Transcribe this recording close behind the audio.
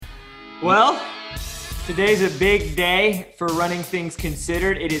Well, today's a big day for Running Things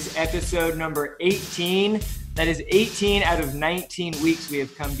Considered. It is episode number 18. That is 18 out of 19 weeks we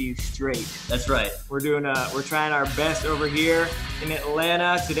have come to you straight. That's right. We're trying our best over here in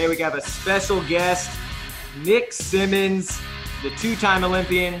Atlanta. Today we got a special guest, Nick Symmonds, the two-time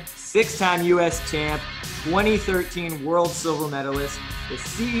Olympian, six-time U.S. champ, 2013 world silver medalist, the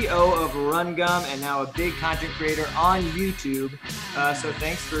CEO of Run Gum, and now a big content creator on YouTube. So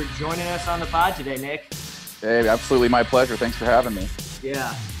thanks for joining us on the pod today, Nick. Hey, absolutely my pleasure. Thanks for having me.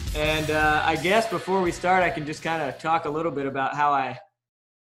 Yeah. And I guess before we start, I can just kind of talk a little bit about how I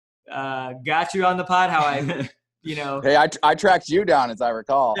got you on the pod, how I, Hey, I tracked you down, as I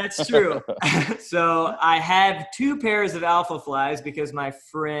recall. That's true. So I have two pairs of Alpha Flies because my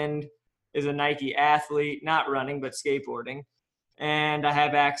friend is a Nike athlete, not running, but skateboarding. And I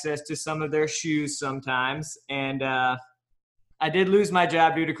have access to some of their shoes sometimes. And I did lose my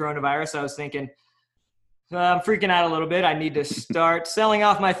job due to coronavirus. I was thinking, I'm freaking out a little bit. I need to start selling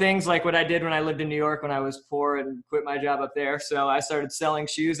off my things like what I did when I lived in New York when I was poor and quit my job up there. So I started selling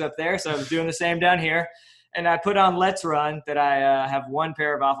shoes up there. So I was doing the same down here. And I put on Let's Run that I have one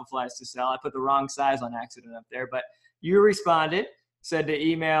pair of Alpha Flies to sell. I put the wrong size on accident up there. But you responded, said to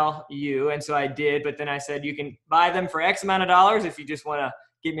email you. And so I did. But then I said, you can buy them for X amount of dollars if you just want to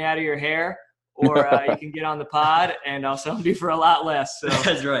get me out of your hair. Or you can get on the pod and I'll sell them to you for a lot less. So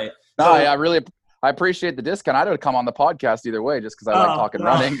that's right. No, I appreciate the discount. I'd have come on the podcast either way, just because I like talking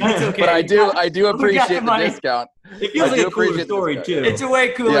running. That's okay. But I do appreciate the discount. It feels like a cooler story too. It's a way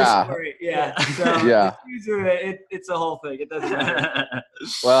cooler story. Yeah. So yeah. It's a whole thing. It doesn't matter.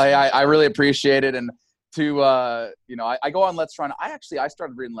 Well, hey, I really appreciate it. And to I go on Let's Run. I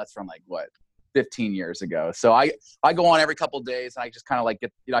started reading Let's Run 15 years ago. So I go on every couple of days, and I just kind of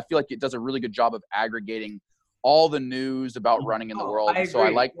get. I feel like it does a really good job of aggregating all the news about running in the world. I so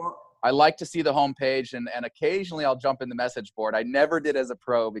agree. I like to see the homepage, and occasionally I'll jump in the message board. I never did as a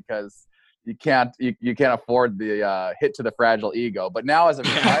pro because you can't afford the hit to the fragile ego. But now as a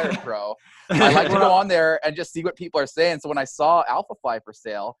retired pro, I like to go on there and just see what people are saying. So when I saw Alpha Fly for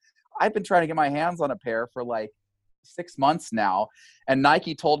sale, I've been trying to get my hands on a pair for 6 months now, and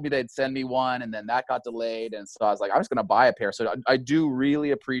Nike told me they'd send me one, and then that got delayed. And so I was like, I'm just going to buy a pair. So I do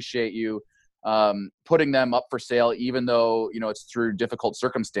really appreciate you putting them up for sale, even though, it's through difficult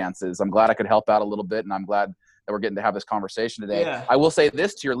circumstances. I'm glad I could help out a little bit, and I'm glad that we're getting to have this conversation today. Yeah. I will say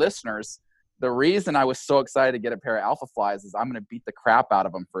this to your listeners. The reason I was so excited to get a pair of Alpha Flies is I'm going to beat the crap out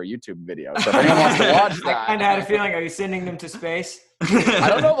of them for a YouTube video. So if anyone wants to watch that. I kind of had a feeling, are you sending them to space? I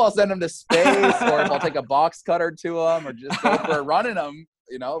don't know if I'll send them to space or if I'll take a box cutter to them or just go for a run in them,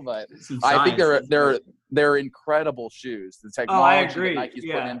 but I think they're incredible shoes. The technology that Nike's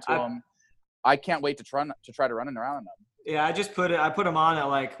putting into them. I can't wait to try to run around in them. Yeah, I put them on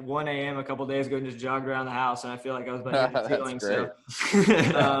at 1 a.m. a couple days ago and just jogged around the house, and I feel like I was about to get feeling. So,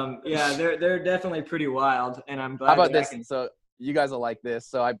 yeah, they're definitely pretty wild, and I'm glad. How about this? So you guys will like this.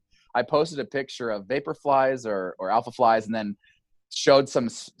 So I posted a picture of Vapor Flies or Alpha Flies, and then showed some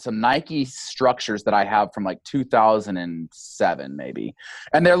Nike structures that I have from 2007 maybe,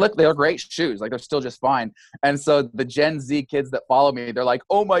 and they're great shoes. They're still just fine. And so the Gen Z kids that follow me, they're like,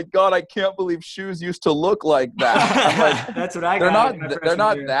 "Oh my God, I can't believe shoes used to look like that." That's what I got. They're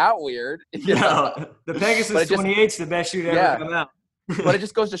not that weird. No, the Pegasus 28 is the best shoe to ever come out. But it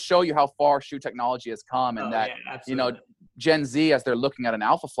just goes to show you how far shoe technology has come, and Gen Z, as they're looking at an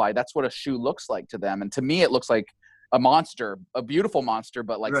Alpha Fly, that's what a shoe looks like to them. And to me, it looks like a monster, a beautiful monster,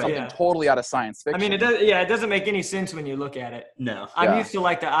 but something totally out of science fiction. I mean, it doesn't make any sense when you look at it. No. I'm used to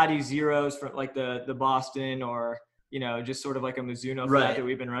the Adi Zeros from the Boston, or, just sort of like a Mizuno flat that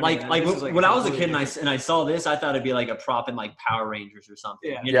we've been running. When I was a kid and I saw this, I thought it'd be like a prop in Power Rangers or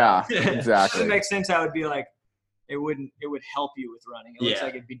something. Yeah, exactly. It doesn't make sense how it'd be it would help you with running. It looks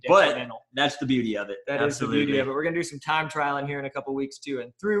like it'd be detrimental. But that's the beauty of it. That is the beauty of it. We're going to do some time trialing here in a couple weeks too.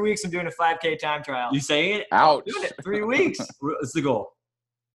 In 3 weeks, I'm doing a 5K time trial. You saying it? Ouch. I'm doing it 3 weeks. What's the goal?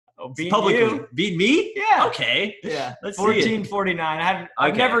 Beat publicly. You. Beat me? Yeah. Okay. Yeah. Let's see it. 14:49.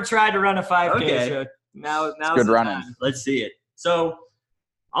 I've never tried to run a 5K, so now it's good running. time. Let's see it. So,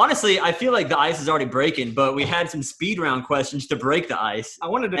 honestly, I feel like the ice is already breaking, but we had some speed round questions to break the ice. I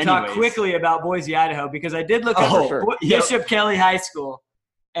wanted to talk quickly about Boise, Idaho, because I did look up Bishop Kelly High School.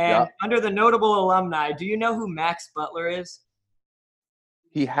 And under the notable alumni, do you know who Max Butler is?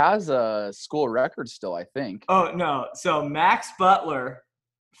 He has a school record still, I think. Oh, no. So Max Butler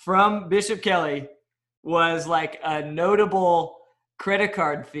from Bishop Kelly was a notable credit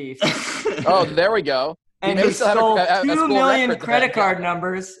card thief. Oh, there we go. And may he still have stole a 2 school million record credit then. card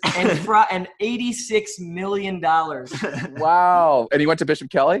numbers and $86 million. Wow. And he went to Bishop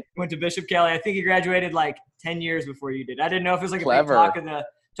Kelly? Went to Bishop Kelly. I think he graduated like 10 years before you did. I didn't know if it was like Clever. a big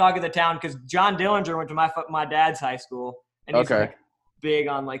talk of the town because John Dillinger went to my dad's high school, and he's like big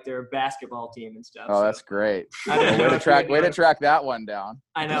on like their basketball team and stuff. Oh, that's great. Way to track that one down.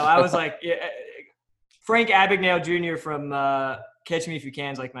 I know. I was like, Frank Abagnale Jr. from Catch Me If You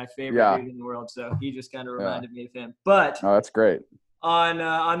Can is like my favorite dude in the world. So he just kind of reminded me of him. But that's great.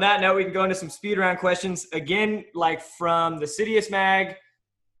 On that note, we can go into some speed round questions again, like from the Sidious Mag,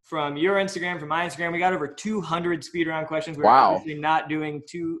 from your Instagram, from my Instagram. We got over 200 speed round questions. We're obviously not doing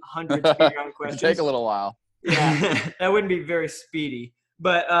 200 speed round questions. It'll take a little while. Yeah, that wouldn't be very speedy.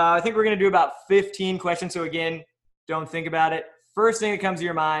 But I think we're going to do about 15 questions. So again, don't think about it. First thing that comes to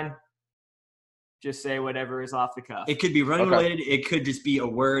your mind, just say whatever is off the cuff. It could be running related. It could just be a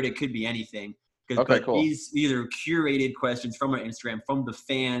word. It could be anything. But cool. These are curated questions from our Instagram, from the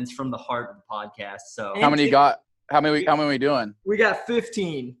fans, from the heart of the podcast. So how many got? How many are we doing? We got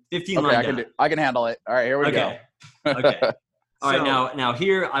 15. 15 okay, lined up. I can handle it. All right, here we go. Okay. All right, now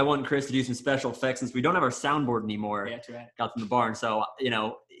here I want Chris to do some special effects since we don't have our soundboard anymore. Yeah, that's right. Got from the barn. So,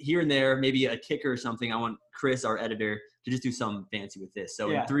 here and there, maybe a ticker or something. I want Chris, our editor, to just do something fancy with this. So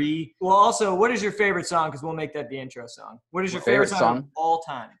in 3. Well, also, what is your favorite song? Because we'll make that the intro song. What is your favorite song of all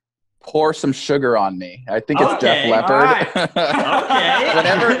time? Pour Some Sugar on Me. I think it's Def Leppard. Right.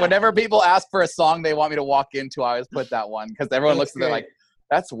 Okay. Whenever people ask for a song they want me to walk into, I always put that one because everyone looks at it like,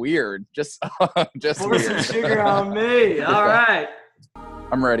 that's weird. Just Pour weird. some sugar on me. All right.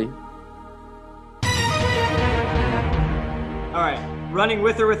 I'm ready. All right. Running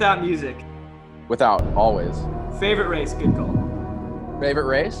with or without music? Without, always. Favorite race? Good call. Favorite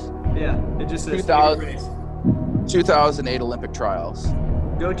race? Yeah, it just says 2000 favorite race. 2008 Olympic trials.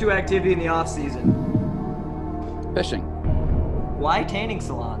 Go-to activity in the off season? Fishing. Why tanning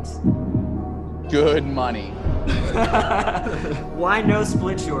salons? Good money. Why no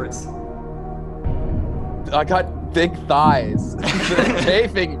split shorts? I got big thighs.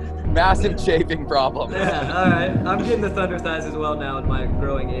 Massive chafing problem. Yeah, all right. I'm getting the thunder thighs as well now in my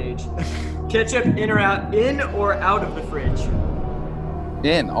growing age. Ketchup in or out of the fridge?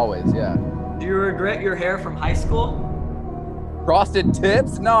 In, always, yeah. Do you regret your hair from high school? Frosted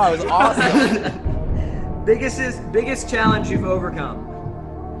tips? No, it was awesome. Biggest challenge you've overcome?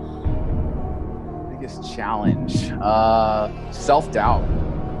 Biggest challenge? Self-doubt.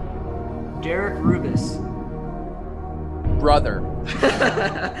 Derek Rubis. Brother.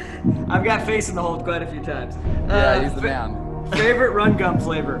 I've got face in the hold quite a few times. Yeah, he's the man. Favorite run gum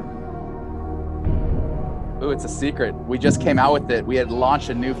flavor? Ooh, it's a secret. We just came out with it. We had launched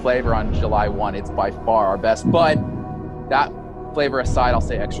a new flavor on July 1. It's by far our best. But that flavor aside, I'll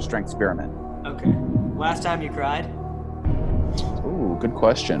say extra strength spearmint. Okay. Last time you cried? Ooh, good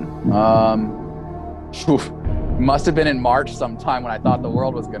question. Must have been in March sometime when I thought the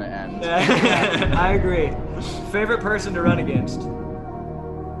world was going to end. I agree. Favorite person to run against?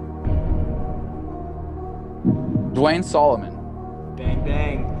 Dwayne Solomon. Bang,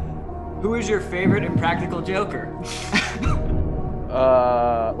 bang. Who is your favorite impractical joker?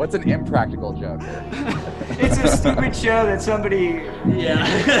 What's an impractical joker? It's a stupid show that somebody.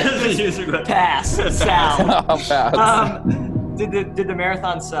 Pass. Sal. I'll pass. Did the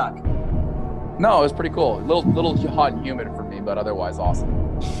marathon suck? No, it was pretty cool. A little hot and humid for me, but otherwise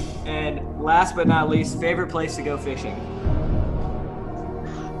awesome. And last but not least, favorite place to go fishing?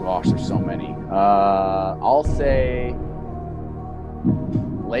 Gosh, there's so many. I'll say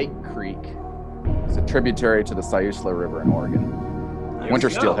Lake Creek. It's a tributary to the Siuslaw River in Oregon. Winter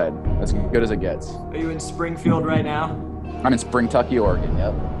Steelhead, as good as it gets. Are you in Springfield right now? I'm in Springtucky, Oregon.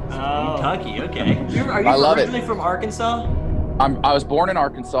 Yep. Oh. Kentucky, okay. Are you originally from Arkansas? I was born in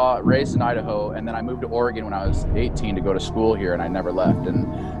Arkansas, raised in Idaho, and then I moved to Oregon when I was 18 to go to school here, and I never left. And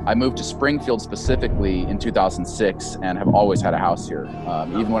I moved to Springfield specifically in 2006 and have always had a house here.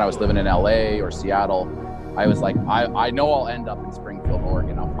 Even when I was living in LA or Seattle, I was like, I know I'll end up in Springfield,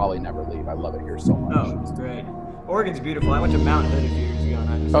 Oregon. I'll probably never leave. I love it here so much. Oh, it's great. Oregon's beautiful. I went to Mount Hood a few years ago, and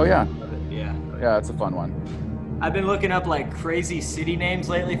I just love it. Yeah. Yeah, it's a fun one. I've been looking up like crazy city names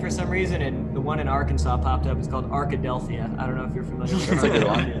lately for some reason, and the one in Arkansas popped up. It's called Arkadelphia. I don't know if you're familiar with That's a good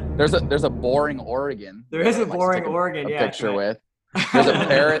Arkadelphia. one. There's a boring Oregon. There is a boring Oregon, a picture with. There's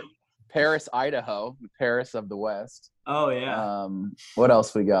a Paris, Idaho, the Paris of the West. Oh yeah. What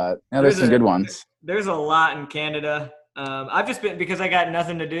else we got? Yeah, there's some good ones. There's a lot in Canada. I've just been, because I got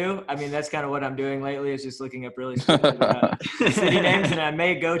nothing to do. I mean, that's kind of what I'm doing lately, is just looking up really stupid city names, and I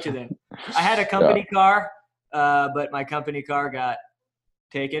may go to them. I had a company car, but my company car got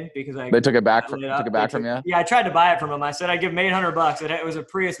taken because They took it back from you? Yeah, I tried to buy it from them. I said I'd give them $800. It was a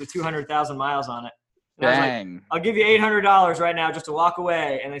Prius with 200,000 miles on it. And I was like, I'll give you $800 right now just to walk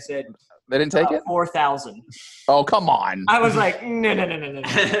away. And they said, they didn't take it? 4,000. Oh, come on. I was like, no. Dude,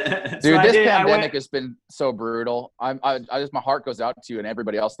 this pandemic has been so brutal. I just, my heart goes out to you and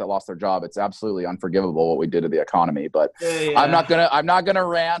everybody else that lost their job. It's absolutely unforgivable what we did to the economy. But I'm not gonna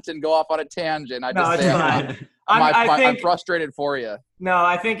rant and go off on a tangent. I'm frustrated for you. No,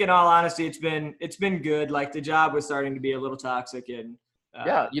 I think in all honesty, it's been good. Like the job was starting to be a little toxic, and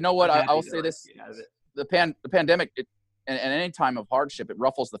you know what? I'll say this: the pandemic. And any time of hardship, it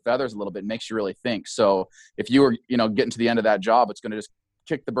ruffles the feathers a little bit and makes you really think. So if you were, getting to the end of that job, it's going to just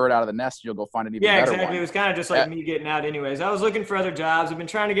kick the bird out of the nest. You'll go find an even better exactly. one. It was kind of just like me getting out anyways. I was looking for other jobs. I've been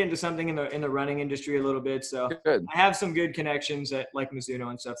trying to get into something in the running industry a little bit. So good. I have some good connections at like Mizuno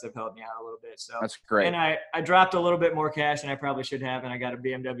and stuff that have helped me out a little bit. So that's great. And I dropped a little bit more cash than I probably should have, and I got a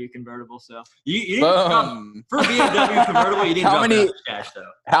BMW convertible. So you didn't for a BMW convertible, you didn't drop enough cash though.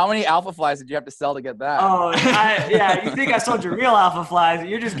 How many Alpha Flies did you have to sell to get that? Oh, you think I sold you real Alpha Flies?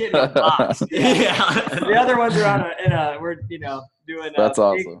 You're just getting a box. Yeah. The other ones are we're doing that's a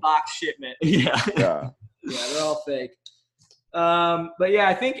awesome. big box shipment. Yeah, they're all fake. But yeah,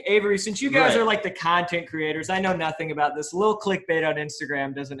 I think Avery, since you guys are like the content creators, I know nothing about this. Little Clickbait on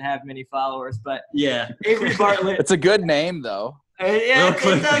Instagram doesn't have many followers, but Avery Bartlett. It's a good name though. It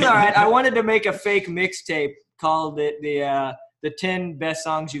does all right. I wanted to make a fake mixtape called the 10 best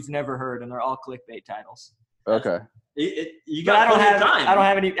songs you've never heard, and they're all clickbait titles. Okay. I don't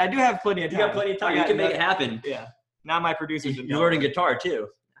have any. I do have plenty of time. You got plenty of time. You can make it happen. Yeah. Now my producer's You're learning guitar too.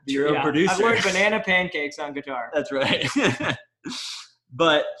 You're a producer. I've learned banana pancakes on guitar. That's right.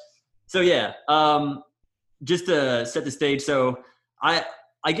 But so just to set the stage. So I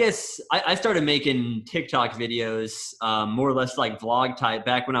guess I started making TikTok videos, more or less like vlog type,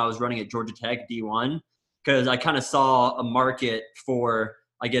 back when I was running at Georgia Tech D1, because I kind of saw a market for,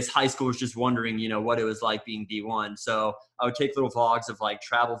 I guess, high schoolers just wondering, what it was like being D1. So I would take little vlogs of like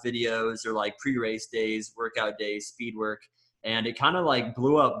travel videos or like pre-race days, workout days, speed work. And it kind of like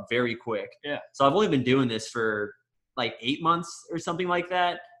blew up very quick. Yeah. So I've only been doing this for like 8 months or something like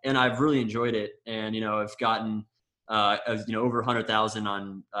that. And I've really enjoyed it. And, I've gotten, over 100,000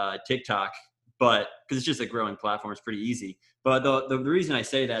 on TikTok, but because it's just a growing platform, it's pretty easy. But the reason I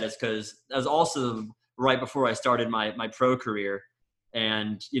say that is because that was also right before I started my pro career.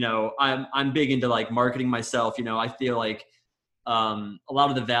 And, I'm big into like marketing myself. I feel like a lot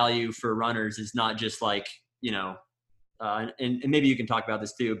of the value for runners is not just like, and maybe you can talk about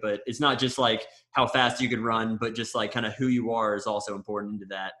this too, but it's not just like how fast you can run, but just like kind of who you are is also important into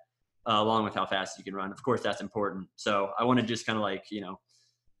that, along with how fast you can run. Of course, that's important. So I want to just kind of like,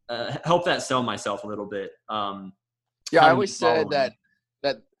 help that sell myself a little bit. I always said that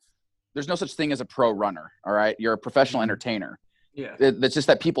there's no such thing as a pro runner. All right. You're a professional entertainer. Yeah. It's just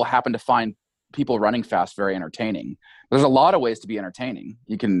that people happen to find people running fast very entertaining. There's a lot of ways to be entertaining.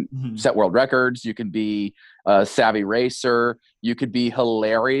 You can set world records. You can be a savvy racer. You could be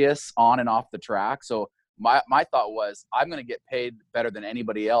hilarious on and off the track. So my thought was, I'm going to get paid better than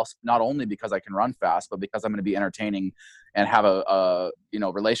anybody else, not only because I can run fast, but because I'm going to be entertaining and have a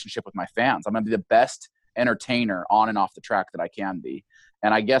relationship with my fans. I'm going to be the best entertainer on and off the track that I can be.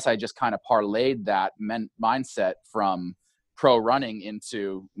 And I guess I just kind of parlayed that mindset from pro running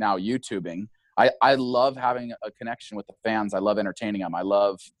into now YouTubing. I love having a connection with the fans. I love entertaining them. I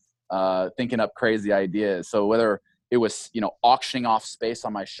love thinking up crazy ideas. So whether it was, auctioning off space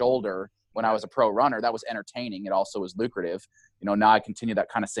on my shoulder when I was a pro runner, that was entertaining. It also was lucrative. Now I continue that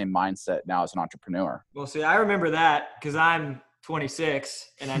kind of same mindset now as an entrepreneur. Well, see, I remember that because I'm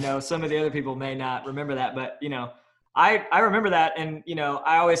 26 and I know some of the other people may not remember that, but I remember that. And,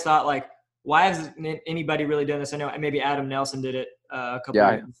 I always thought like, why hasn't anybody really done this? I know maybe Adam Nelson did it a couple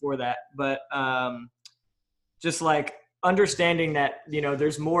years before that, but just like understanding that,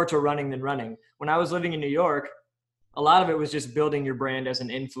 there's more to running than running. When I was living in New York, a lot of it was just building your brand as an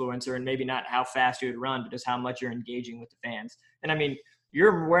influencer, and maybe not how fast you would run, but just how much you're engaging with the fans. And I mean,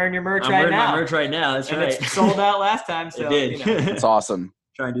 you're wearing your merch right now. I'm wearing my merch right now. That's right. It's sold out last time. So it did. It's awesome.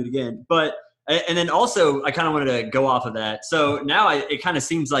 Try and do it again. But, and then also I kind of wanted to go off of that. So now it kind of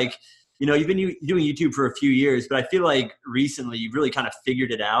seems like, you've been doing YouTube for a few years, but I feel like recently you've really kind of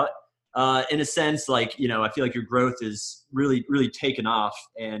figured it out in a sense. Like, I feel like your growth is really, really taken off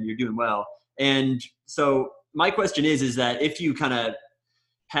and you're doing well. And so my question is that if you kind of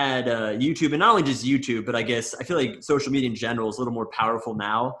had YouTube, and not only just YouTube, but I guess I feel like social media in general is a little more powerful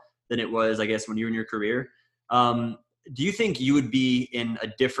now than it was, I guess, when you were in your career. Do you think you would be in a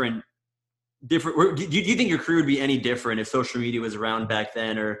different different? Do you think your career would be any different if social media was around back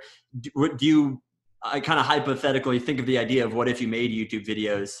then, or do you? I kind of hypothetically think of the idea of what if you made YouTube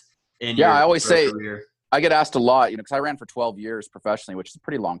videos in Yeah, your I always pro say, career? I get asked a lot, because I ran for 12 years professionally, which is a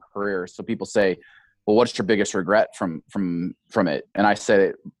pretty long career. So people say, well, what's your biggest regret from it? And I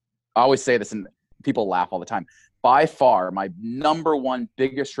always say this, and people laugh all the time. By far, my number one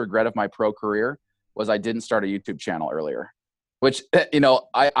biggest regret of my pro career was I didn't start a YouTube channel earlier, which,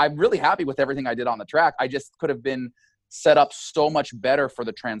 I'm really happy with everything I did on the track. I just could have been set up so much better for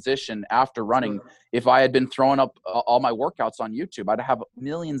the transition after running. Sure. If I had been throwing up all my workouts on YouTube, I'd have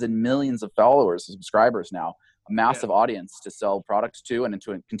millions and millions of followers and subscribers now, a massive audience to sell products to and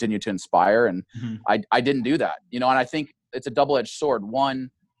to continue to inspire. And I didn't do that, and I think it's a double-edged sword.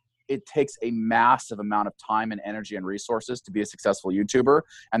 One, it takes a massive amount of time and energy and resources to be a successful YouTuber.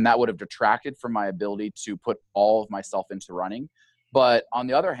 And that would have detracted from my ability to put all of myself into running. But on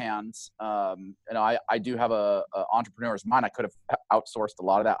the other hand, I do have a entrepreneur's mind. I could have outsourced a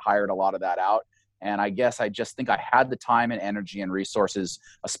lot of that, hired a lot of that out. And I guess I just think I had the time and energy and resources,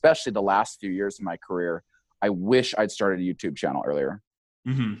 especially the last few years of my career. I wish I'd started a YouTube channel earlier.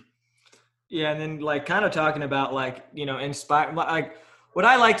 Mm-hmm. Yeah. And then like kind of talking about like, inspire, like what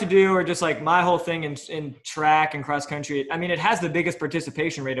I like to do, or just like my whole thing in track and cross country. I mean, it has the biggest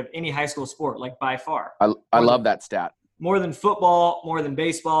participation rate of any high school sport, like by far. I love that stat. More than football, more than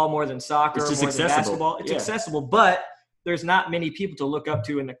baseball, more than soccer, It's just more than accessible. basketball. It's accessible, but there's not many people to look up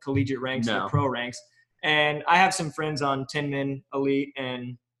to in the collegiate ranks and the pro ranks. And I have some friends on Tinman Elite,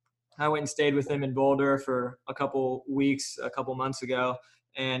 and I went and stayed with them in Boulder for a couple months ago.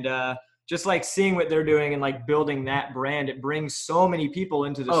 And just like seeing what they're doing and like building that brand, it brings so many people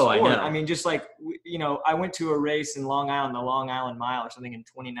into the sport. I mean, just like, I went to a race in Long Island, the Long Island Mile or something in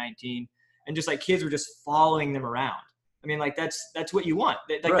 2019, and just like kids were just following them around. I mean, like that's what you want.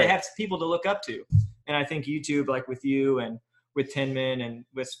 Like they have people to look up to. And I think YouTube, like with you and with Tinman and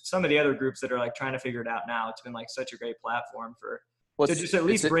with some of the other groups that are like trying to figure it out now, it's been like such a great platform to just at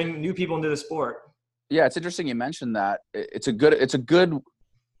least bring new people into the sport. Yeah, it's interesting you mentioned that. It's a good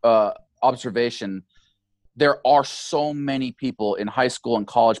observation. There are so many people in high school and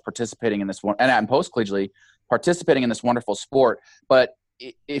college participating in this one, and post-collegiately participating in this wonderful sport. But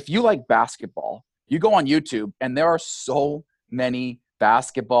if you like basketball, you go on YouTube and there are so many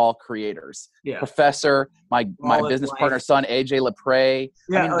basketball creators. Yeah. Professor, my business partner's son, AJ Lepre.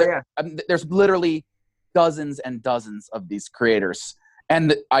 Yeah. There's literally dozens and dozens of these creators.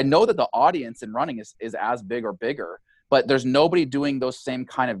 And I know that the audience in running is as big or bigger, but there's nobody doing those same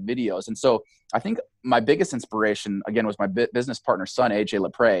kind of videos. And so I think my biggest inspiration, again, was my business partner's son, AJ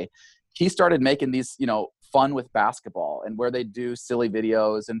Lepre. He started making these, fun with basketball, and where they do silly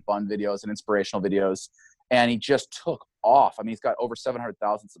videos and fun videos and inspirational videos. And he just took off. I mean, he's got over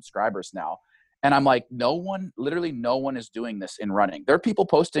 700,000 subscribers now. And I'm like, literally no one is doing this in running. There are people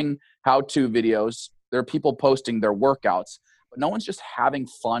posting how-to videos. There are people posting their workouts, but no one's just having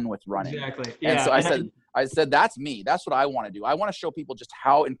fun with running. Exactly. Yeah. And so I said, that's me. That's what I want to do. I want to show people just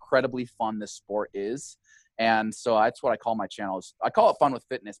how incredibly fun this sport is. And so that's what I call my channels. I call it Fun with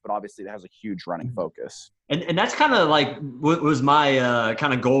Fitness, but obviously it has a huge running focus. And that's kind of like what was my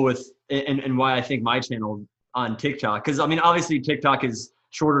kind of goal with and why I think my channel on TikTok. Because, I mean, obviously TikTok is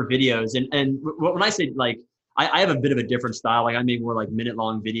shorter videos. And when I say, like, I have a bit of a different style. Like, I make more, like,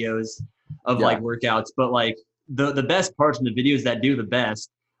 minute-long videos of, like, workouts. But, like, the best parts of the videos that do the best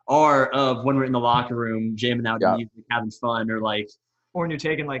are of when we're in the locker room, jamming out to music, having fun, or, like, or when you're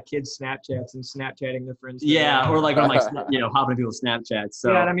taking like kids Snapchats and Snapchatting their friends. Yeah. Or like on like, hopping people's Snapchats.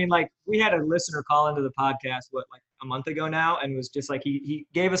 So yeah. And I mean, like we had a listener call into the podcast, like a month ago now. And was just like, he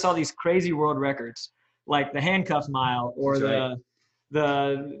gave us all these crazy world records, like the handcuff mile or the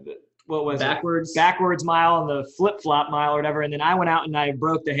what was backwards mile and the flip-flop mile or whatever. And then I went out and I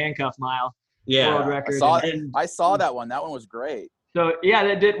broke the handcuff mile world record. I saw that one. That one was great. So yeah,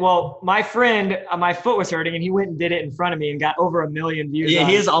 that did well. My friend, my foot was hurting, and he went and did it in front of me and got over 1 million views. Yeah,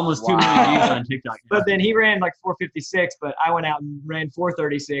 he has almost 2 million views on TikTok. But then he ran like 456, but I went out and ran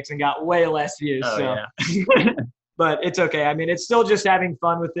 436 and got way less views. But it's okay. I mean, it's still just having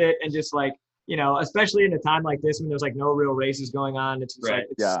fun with it, and just like especially in a time like this when there's like no real races going on, it's just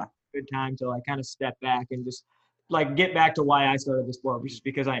it's a good time to like kind of step back and just like get back to why I started the sport, which is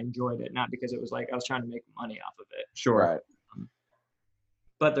because I enjoyed it, not because it was like I was trying to make money off of it. Sure. Right.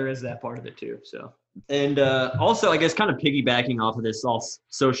 But there is that part of it too. So, and also, I guess, kind of piggybacking off of this all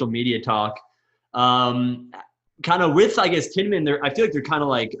social media talk, kind of with, I guess, Tinman, I feel like they're kind of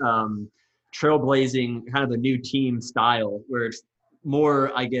like trailblazing kind of a new team style where it's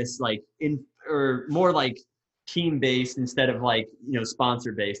more, I guess, like more like team based instead of like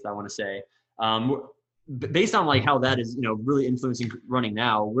sponsor based, I want to say. Based on like how that is, really influencing running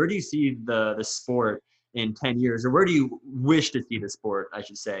now, where do you see the sport in 10 years, or where do you wish to see the sport, I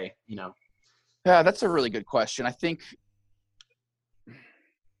should say, Yeah, that's a really good question. I think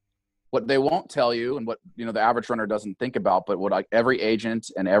what they won't tell you, and what the average runner doesn't think about, but what every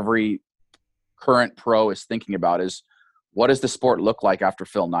agent and every current pro is thinking about is, what does the sport look like after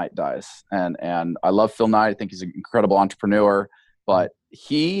Phil Knight dies? And I love Phil Knight. I think he's an incredible entrepreneur, but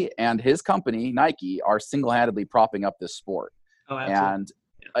he and his company Nike are single-handedly propping up this sport. Oh, absolutely. And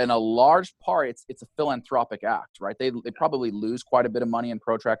in a large part, it's a philanthropic act, right? They probably lose quite a bit of money in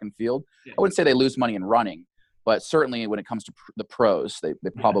pro track and field. Yeah. I wouldn't say they lose money in running, but certainly when it comes to the pros, they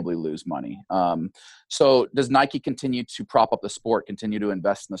probably lose money. So does Nike continue to prop up the sport, continue to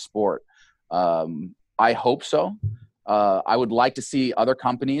invest in the sport? I hope so. I would like to see other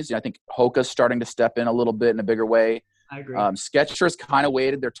companies. I think Hoka's starting to step in a little bit in a bigger way. I agree. Skechers kind of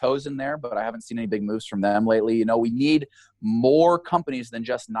waded their toes in there, but I haven't seen any big moves from them lately. We need more companies than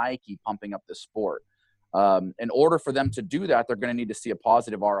just Nike pumping up the sport. In order for them to do that, they're going to need to see a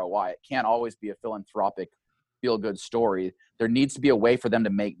positive ROI. It can't always be a philanthropic, feel-good story. There needs to be a way for them to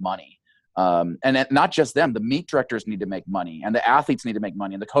make money. And not just them, the meet directors need to make money, and the athletes need to make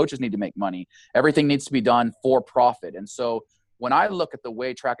money, and the coaches need to make money. Everything needs to be done for profit. And so when I look at the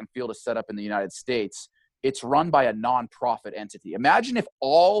way track and field is set up in the United States, it's run by a nonprofit entity. Imagine if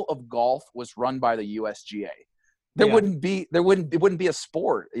all of golf was run by the USGA. It wouldn't be a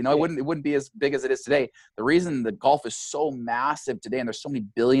sport. It wouldn't be as big as it is today. The reason that golf is so massive today and there's so many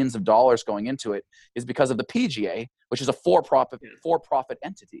billions of dollars going into it is because of the PGA, which is a for-profit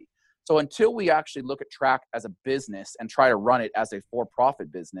entity. So until we actually look at track as a business and try to run it as a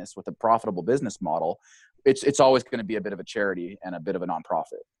for-profit business with a profitable business model, it's always going to be a bit of a charity and a bit of a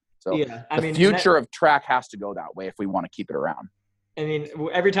nonprofit. So the future of track has to go that way if we want to keep it around. I mean,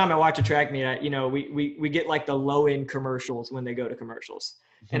 every time I watch a track meet, we get like the low end commercials when they go to commercials,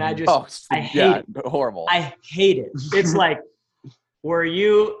 and I hate it. Horrible. I hate it. It's like, were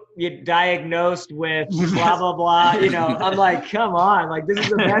you diagnosed with blah blah blah? I'm like, come on, like this is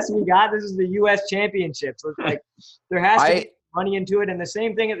the best we got. This is the U.S. Championships. So it's like there has to be money into it, and the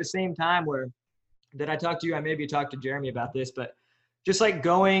same thing at the same time. Did I talk to you? I maybe talked to Jeremy about this, but just like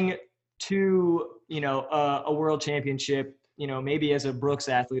going to a world championship. Maybe as a Brooks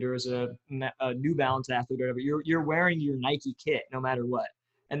athlete or as a New Balance athlete or whatever, you're wearing your Nike kit no matter what.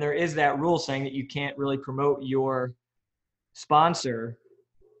 And there is that rule saying that you can't really promote your sponsor,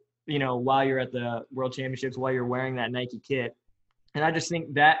 while you're at the World Championships, while you're wearing that Nike kit. And I just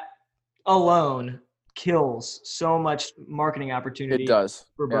think that alone kills so much marketing opportunity. It does.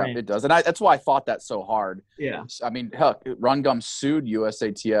 For brands. It does. And that's why I fought that so hard. Yeah. I mean, heck, Run Gum sued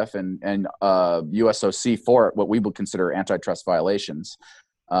USATF and USOC for what we would consider antitrust violations.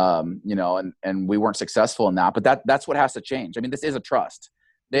 And we weren't successful in that, but that's what has to change. I mean, this is a trust.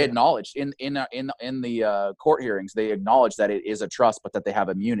 They acknowledged in the court hearings, they acknowledged that it is a trust, but that they have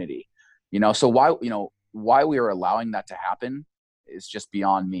immunity. So why we are allowing that to happen is just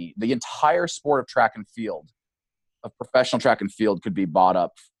beyond me. The entire sport of track and field, of professional track and field, could be bought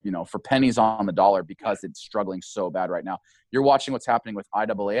up, for pennies on the dollar because it's struggling so bad right now. You're watching what's happening with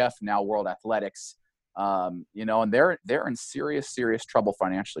IAAF, now World Athletics, and they're in serious trouble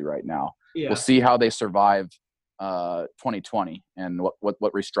financially right now. Yeah. We'll see how they survive 2020 and what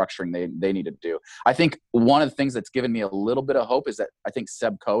restructuring they need to do. I think one of the things that's given me a little bit of hope is that I think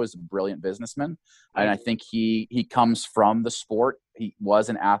Seb Coe is a brilliant businessman, and I think he comes from the sport. He was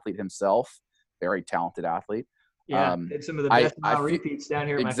an athlete himself, very talented athlite. Yeah, it's some of the best repeats down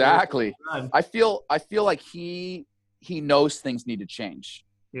here. Exactly. I feel like he knows things need to change.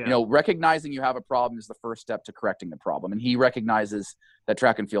 Yeah. Recognizing you have a problem is the first step to correcting the problem, and he recognizes that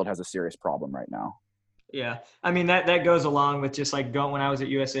track and field has a serious problem right now. Yeah. I mean, that goes along with just like going when I was at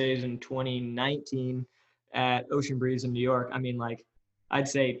USA's in 2019 at Ocean Breeze in New York. I mean, like I'd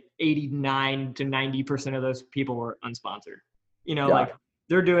say 89 to 90% of those people were unsponsored. Like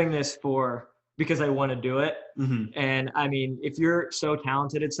they're doing this because they want to do it. Mm-hmm. And I mean, if you're so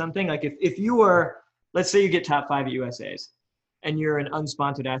talented at something, like if you were, let's say you get top 5 at USA's and you're an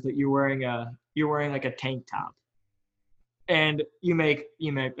unsponsored athlete, you're wearing like a tank top. And you make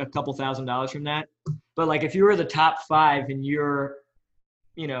a couple $1,000s from that. But like if you were the top 5 in your,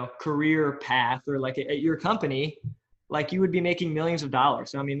 career path or like at your company, like you would be making millions of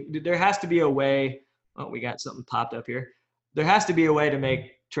dollars. So, I mean, there has to be a way. Oh, we got something popped up here. There has to be a way to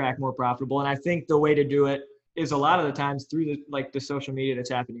make track more profitable. And I think the way to do it is a lot of the times through the social media that's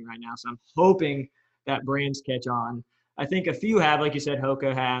happening right now. So I'm hoping that brands catch on. I think a few have, like you said,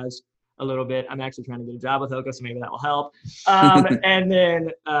 Hoka has a little bit. I'm actually trying to get a job with Hoka, so maybe that will help. And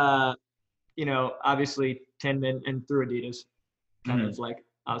then, obviously Tinman and through Adidas, kind of like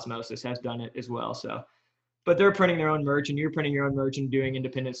osmosis has done it as well. So, but they're printing their own merch and you're printing your own merch and doing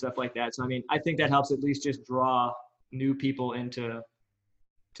independent stuff like that. So, I mean, I think that helps at least just draw new people into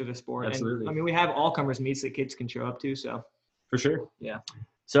the sport. Absolutely. And, I mean, we have all comers meets that kids can show up to. So for sure. Yeah.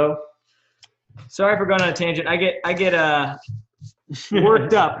 So sorry for going on a tangent. I get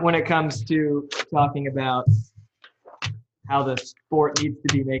worked up when it comes to talking about how the sport needs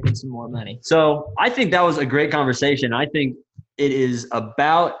to be making some more money. So I think that was a great conversation. I think it is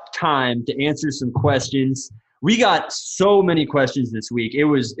about time to answer some questions. We got so many questions this week. It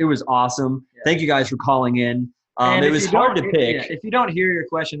was awesome. Yeah. Thank you guys for calling in. It was hard to pick. If you don't hear your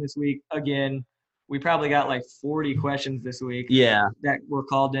question this week, again, we probably got like 40 questions this week. Yeah. That were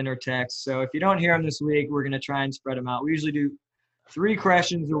called in or text. So if you don't hear them this week, we're going to try and spread them out. We usually do 3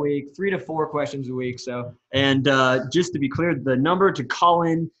 questions a week, 3 to 4 questions a week. So, and just to be clear, the number to call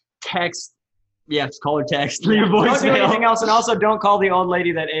in, text, yes, call or text, leave a voicemail. Don't do anything else, and also don't call the old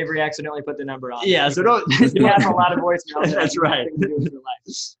lady that Avery accidentally put the number on. Yeah, so don't. He has a lot of voicemails. That's right.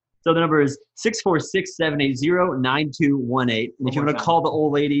 So the number is 646-780-9218. And if you want to call the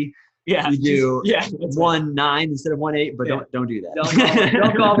old lady, you do 19 instead of 18, but don't do that.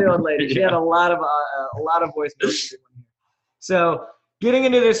 Don't call the old lady. She had a lot of voicemails. So getting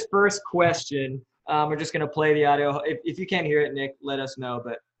into this first question, we're just going to play the audio. If you can't hear it, Nick, let us know,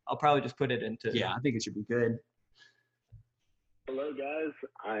 but I'll probably just put it into. Yeah, I think it should be good. Hello, guys.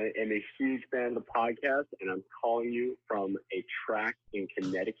 I am a huge fan of the podcast, and I'm calling you from a track in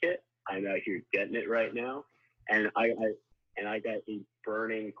Connecticut. I'm out here getting it right now, and I got a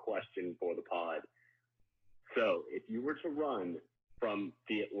burning question for the pod. So, if you were to run from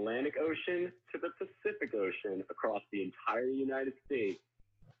the Atlantic Ocean to the Pacific Ocean across the entire United States,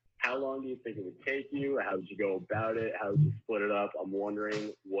 how long do you think it would take you? How would you go about it? How would you split it up? I'm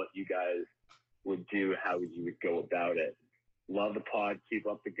wondering what you guys would do, how you would go about it. Love the pod. Keep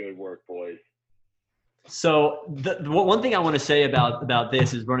up the good work, boys. So the one thing I want to say about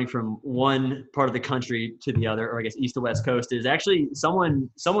this is running from one part of the country to the other, or I guess east to west coast, is actually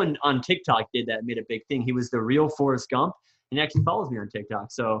someone on TikTok did that, made a big thing. He was the real Forrest Gump, and he actually follows me on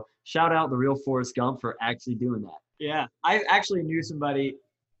TikTok. So shout out the real Forrest Gump for actually doing that. Yeah, I actually knew somebody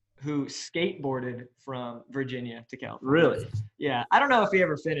who skateboarded from Virginia to California. Really? Yeah. I don't know if he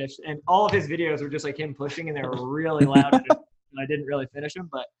ever finished, and all of his videos were just like him pushing, and they were really loud. And I didn't really finish them,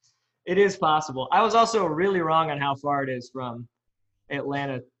 but it is possible. I was also really wrong on how far it is from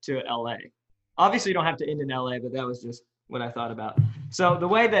Atlanta to LA. Obviously, you don't have to end in LA, but that was just what I thought about. So the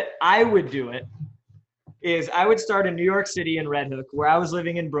way that I would do it is I would start in New York City in Red Hook, where I was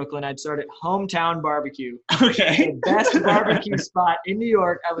living in Brooklyn. I'd start at Hometown Barbecue. Okay. The best barbecue spot in New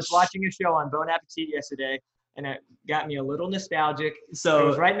York. I was watching a show on Bon Appetit yesterday, and it got me a little nostalgic. So it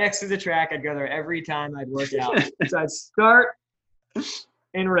was right next to the track. I'd go there every time I'd work out. So I'd start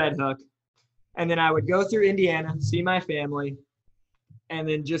in Red Hook, and then I would go through Indiana, see my family, and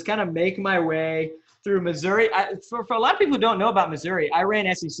then just kind of make my way through Missouri. For a lot of people who don't know about Missouri, I ran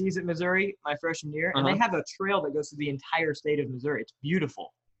SECs at Missouri my freshman year, and they have a trail that goes through the entire state of Missouri. It's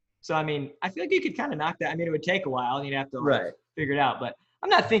beautiful. So, I mean, I feel like you could kind of knock that. I mean, it would take a while, and you'd have to figure it out. But I'm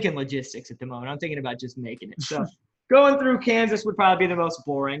not thinking logistics at the moment. I'm thinking about just making it. So going through Kansas would probably be the most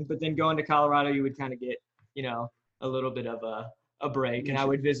boring, but then going to Colorado, you would kind of get, a little bit of a break, and I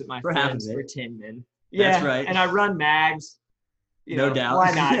would visit my friends for Tinman. Yeah, that's right. And I run mags. No doubt. Why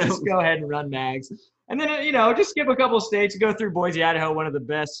not? Just go ahead and run mags. And then, just skip a couple of states, go through Boise, Idaho, one of the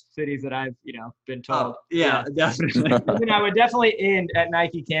best cities that I've, been told. Oh, yeah, definitely. And then I would definitely end at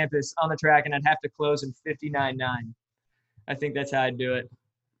Nike campus on the track, and I'd have to close in 59.9. I think that's how I'd do it.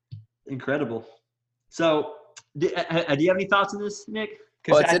 Incredible. So, do you have any thoughts on this, Nick?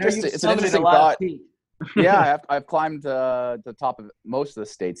 Well, it's interesting. It's an interesting thought. Yeah, I've climbed the top of most of the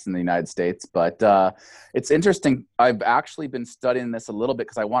states in the United States, but it's interesting. I've actually been studying this a little bit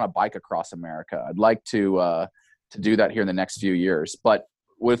because I want to bike across America. I'd like to do that here in the next few years. But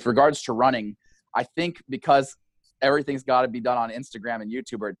with regards to running, I think because everything's got to be done on Instagram and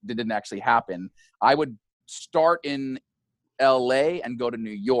YouTube, or it didn't actually happen, I would start in LA and go to New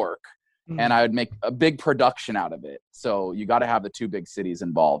York, and I would make a big production out of it. So you got to have the two big cities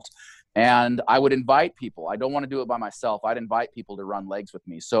involved. And I would invite people. I don't want to do it by myself. I'd invite people to run legs with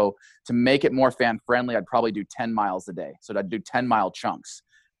me. So to make it more fan friendly, I'd probably do 10 miles a day. So I'd do 10-mile chunks.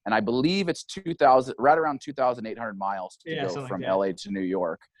 And I believe it's right around 2,800 miles to go from LA to New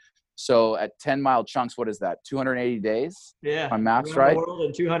York. So at 10-mile chunks, what is that? 280 days? Yeah. My math's right. World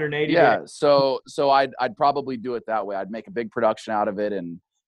in 280 yeah. days. So I'd probably do it that way. I'd make a big production out of it and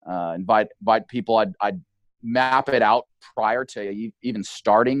invite people. I'd map it out prior to even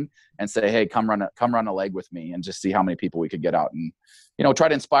starting and say, hey, come run a leg with me, and just see how many people we could get out, and, try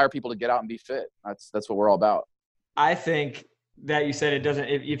to inspire people to get out and be fit. That's what we're all about. I think that you said it doesn't,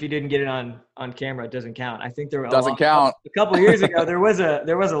 if you didn't get it on camera, it doesn't count. I think there were count. A couple of years ago, there was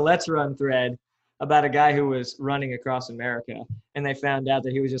a Let's Run thread about a guy who was running across America, and they found out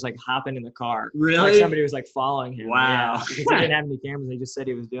that he was just like hopping in the car. Really? Like somebody was like following him. Wow. Yeah, because he didn't have any cameras. They just said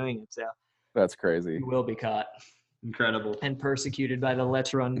he was doing it. So That's crazy. he will be caught. Incredible. And persecuted by the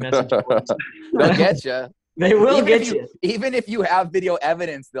Let's Run message boards. They'll get you. They will get you. Even if you have video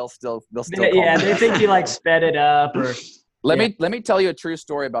evidence, they'll still call they think you like sped it up or. Let me tell you a true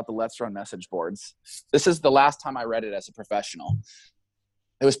story about the Let's Run message boards. This is the last time I read it as a professional.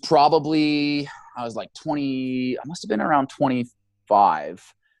 It was probably, I was like 20, I must have been around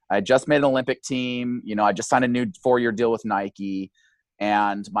 25. I had just made an Olympic team. I just signed a new 4-year deal with Nike.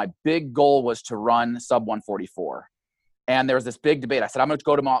 And my big goal was to run sub 144. And there was this big debate. I said, I'm going to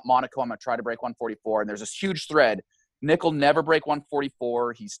go to Monaco. I'm going to try to break 144. And there's this huge thread. Nick will never break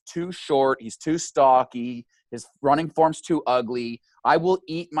 144. He's too short. He's too stocky. His running form's too ugly. I will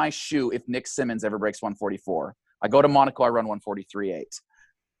eat my shoe if Nick Symmonds ever breaks 144. I go to Monaco. I run 143.8.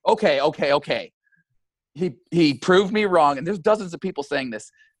 Okay. He proved me wrong. And there's dozens of people saying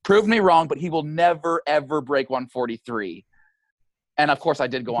this. Proved me wrong, but he will never, ever break 143. And, of course, I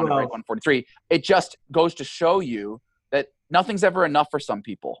did go on to break 143. It just goes to show you that nothing's ever enough for some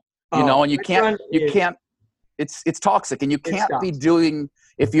people. And you can't – it's toxic, and you can't be doing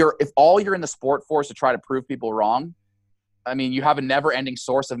 – if all you're in the sport for is to try to prove people wrong, I mean, you have a never-ending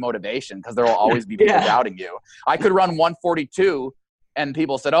source of motivation because there will always be people doubting you. I could run 142, and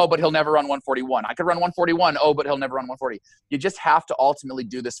people said, oh, but he'll never run 141. I could run 141. Oh, but he'll never run 140. You just have to ultimately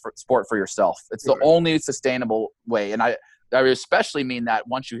do this sport for yourself. It's the only sustainable way. And I especially mean that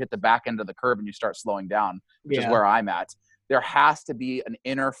once you hit the back end of the curve and you start slowing down, which is where I'm at, there has to be an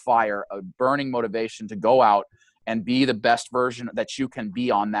inner fire, a burning motivation to go out and be the best version that you can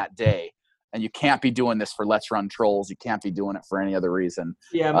be on that day. And you can't be doing this for Let's Run trolls. You can't be doing it for any other reason.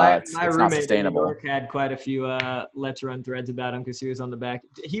 Yeah, my it's roommate not sustainable. in New York had quite a few Let's Run threads about him because he was on the back.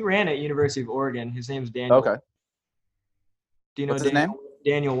 He ran at University of Oregon. His name's Daniel. Okay. Do you know What's his name?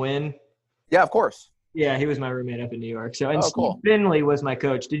 Daniel Wynn? Yeah, of course. Yeah, he was my roommate up in New York. So, and Steve cool. Finley was my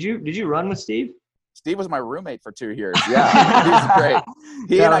coach. Did you run with Steve? Steve was my roommate for 2 years. Yeah, he's great.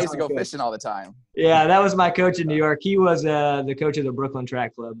 He and I used to go fishing all the time. Yeah, that was my coach in New York. He was the coach of the Brooklyn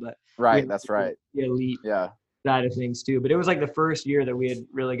Track Club. But right, that's right. The elite side of things too. But it was like the first year that we had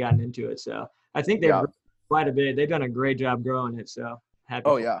really gotten into it. So I think they've grown quite a bit. They've done a great job growing it. So happy.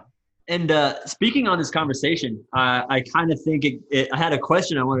 Oh, yeah. And speaking on this conversation, I kind of think I had a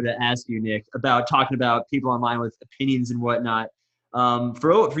question I wanted to ask you, Nick, about talking about people online with opinions and whatnot.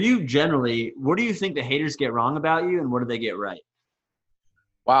 For you generally, what do you think the haters get wrong about you, and what do they get right?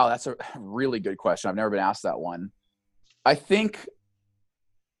 Wow, that's a really good question. I've never been asked that one. I think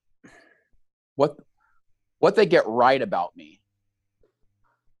what they get right about me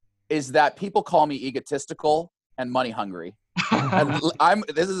is that people call me egotistical and money hungry. And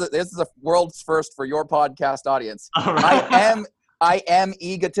this is a world's first for your podcast audience. Right. I am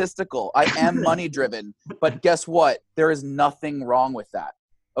egotistical. I am money driven. But guess what? There is nothing wrong with that.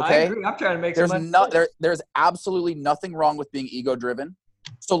 Okay? I agree. I'm trying to make some money. There's absolutely nothing wrong with being ego driven,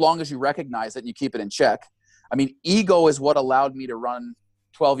 so long as you recognize it and you keep it in check. I mean, ego is what allowed me to run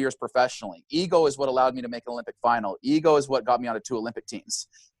 12 years professionally. Ego is what allowed me to make an Olympic final. Ego is what got me onto 2 Olympic teams.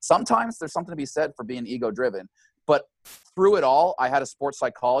 Sometimes there's something to be said for being ego driven. But through it all, I had a sports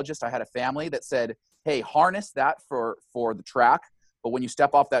psychologist. I had a family that said, hey, harness that for the track. But when you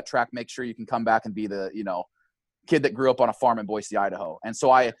step off that track, make sure you can come back and be the, kid that grew up on a farm in Boise, Idaho. And so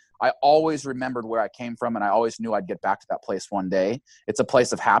I always remembered where I came from, and I always knew I'd get back to that place one day. It's a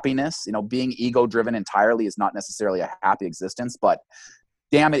place of happiness. Being ego driven entirely is not necessarily a happy existence, but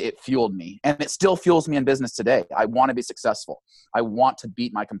damn it, it fueled me. And it still fuels me in business today. I want to be successful. I want to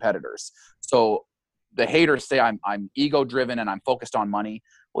beat my competitors. So the haters say I'm ego driven and I'm focused on money.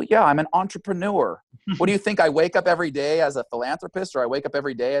 Well, yeah, I'm an entrepreneur. What do you think? I wake up every day as a philanthropist, or I wake up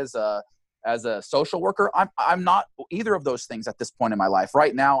every day as a social worker? I'm not either of those things at this point in my life.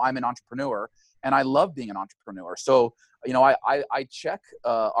 Right now, I'm an entrepreneur, and I love being an entrepreneur. So, I check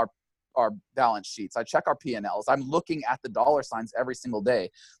our balance sheets. I check our P&Ls. I'm looking at the dollar signs every single day.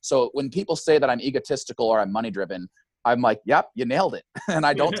 So when people say that I'm egotistical or I'm money driven, I'm like, yep, you nailed it. And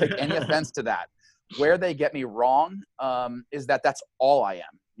I don't take any offense to that. Where they get me wrong is that's all I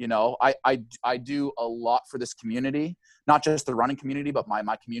am. I do a lot for this community, not just the running community, but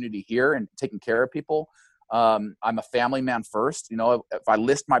my community here and taking care of people. I'm a family man first. If I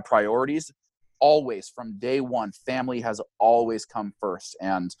list my priorities, always, from day one, family has always come first.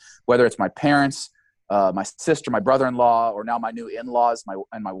 And whether it's my parents, my sister, my brother-in-law, or now my new in-laws,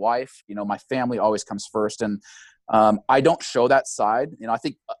 my wife, my family always comes first. And I don't show that side. I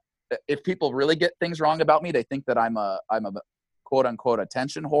think if people really get things wrong about me, they think that I'm a quote unquote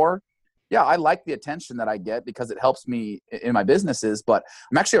attention whore. Yeah, I like the attention that I get because it helps me in my businesses, but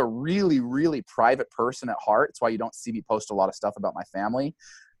I'm actually a really, really private person at heart. It's why you don't see me post a lot of stuff about my family.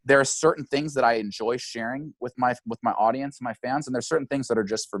 There are certain things that I enjoy sharing with my audience and my fans, and there's certain things that are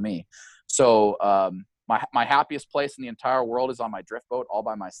just for me. So my happiest place in the entire world is on my drift boat all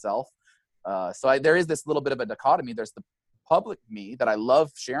by myself. There is this little bit of a dichotomy. There's the public me that I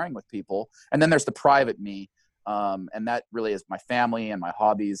love sharing with people, and then there's the private me. And that really is my family and my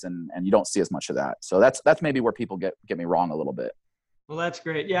hobbies, and you don't see as much of that. So that's maybe where people get me wrong a little bit. Well, that's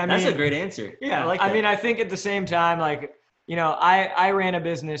great. Yeah, that's a great answer. Yeah, I think at the same time, like, I ran a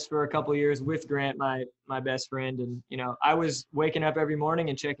business for a couple of years with Grant, my best friend, and I was waking up every morning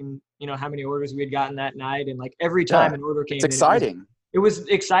and checking, how many orders we had gotten that night, and like every time an order came in, it's exciting. It was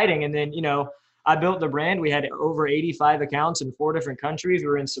exciting, and then I built the brand. We had over 85 accounts in 4 different countries. We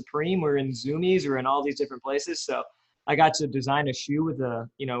were in Supreme, we were in Zoomies, we were in all these different places. So I got to design a shoe with a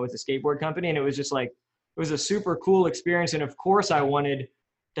skateboard company. And it was just like, it was a super cool experience. And of course I wanted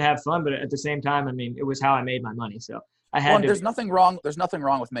to have fun, but at the same time, it was how I made my money. So I had there's nothing wrong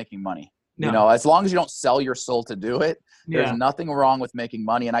with making money. No. As long as you don't sell your soul to do it, there's nothing wrong with making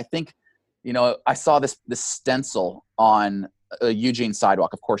money. And I think, I saw this stencil on a Eugene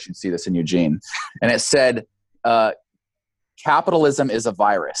sidewalk. Of course you'd see this in Eugene. And it said, capitalism is a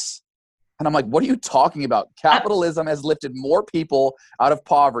virus. And I'm like, what are you talking about? Capitalism has lifted more people out of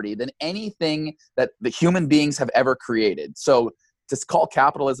poverty than anything that the human beings have ever created. So to call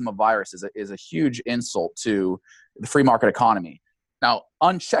capitalism a virus is a huge insult to the free market economy. Now,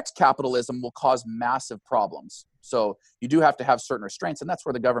 unchecked capitalism will cause massive problems. So you do have to have certain restraints, and that's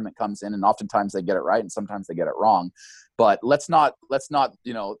where the government comes in, and oftentimes they get it right and sometimes they get it wrong. But let's not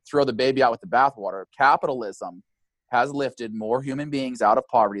throw the baby out with the bathwater. Capitalism has lifted more human beings out of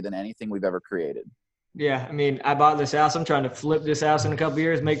poverty than anything we've ever created. Yeah, I bought this house. I'm trying to flip this house in a couple of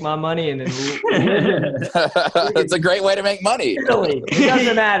years, make my money, and then it's a great way to make money. Really, it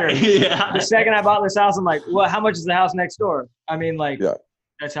doesn't matter. Yeah. The second I bought this house, I'm like, well, how much is the house next door?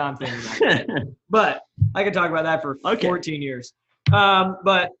 That's how I'm thinking about it. But I could talk about that for 14 years.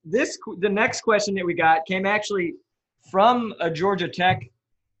 But the next question that we got came actually from a Georgia Tech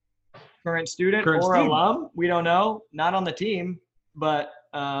current student or alum. We don't know. Not on the team, but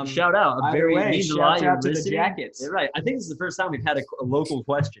shout out. Shout out to the Jackets. You're right. I think this is the first time we've had a local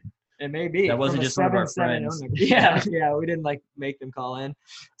question. It may be. That wasn't just one of our friends. Yeah, we didn't make them call in.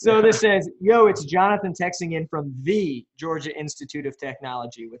 So this says, yo, it's Jonathan texting in from the Georgia Institute of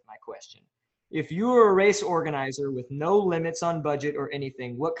Technology with my question. If you were a race organizer with no limits on budget or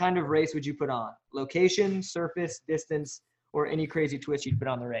anything, what kind of race would you put on? Location, surface, distance, or any crazy twist you'd put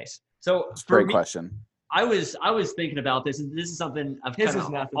on the race? So great question. I was thinking about this, and this is something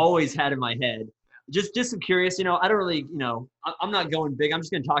I've always had in my head. Just curious, I don't really, I'm not going big. I'm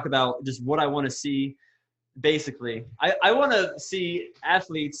just going to talk about just what I want to see. Basically, I want to see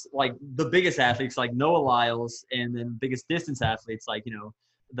athletes, like the biggest athletes like Noah Lyles, and then biggest distance athletes like,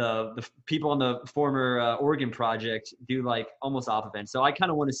 the people on the former Oregon project do like almost off events. So I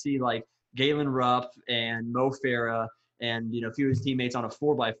kind of want to see like Galen Rupp and Mo Farah and, a few of his teammates on a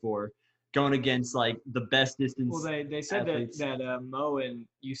 4x4 going against like the best distance. Well, they said that Mo and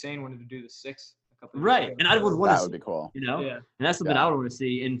Usain wanted to do the 6. Right, and I would want to. That would be cool. Yeah. And that's something I would want to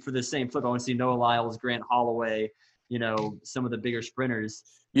see. And for the same flip, I want to see Noah Lyles, Grant Holloway, some of the bigger sprinters.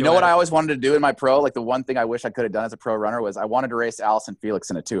 You know what I always wanted to do in my pro? Like the one thing I wish I could have done as a pro runner was I wanted to race Allison Felix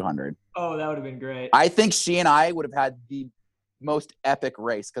in a 200. Oh, that would have been great. I think she and I would have had the most epic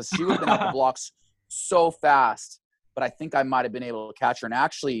race because she would have been out the blocks so fast. But I think I might have been able to catch her. And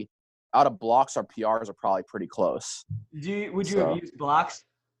actually, out of blocks, our PRs are probably pretty close. Would you have used blocks?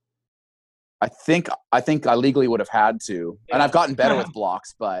 I think I legally would have had to, and I've gotten better with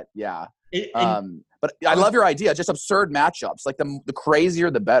blocks, but yeah. But I love your idea. Just absurd matchups. Like the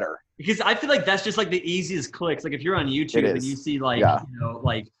crazier, the better. Because I feel like that's just like the easiest clicks. Like if you're on YouTube and you see like,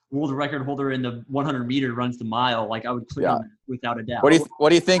 like world record holder in the 100 meter runs the mile, like I would click on that without a doubt. What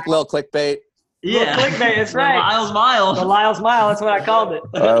do you think, Lil Clickbait? Yeah. Little clickbait, that's right. Lyles Mile. The Lyles Mile. That's what I called it.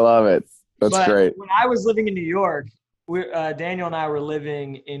 I love it. That's great. When I was living in New York, Daniel and I were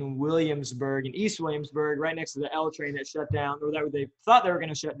living in Williamsburg, in East Williamsburg, right next to the L train that shut down, or that they thought they were going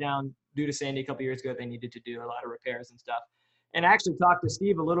to shut down due to Sandy a couple years ago. They needed to do a lot of repairs and stuff. And I actually talked to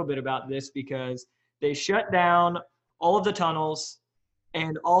Steve a little bit about this because they shut down all of the tunnels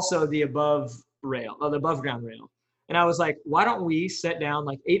and also the above rail, the above ground rail. And I was like, why don't we set down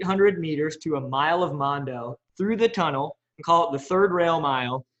like 800 meters to a mile of Mondo through the tunnel and call it the third rail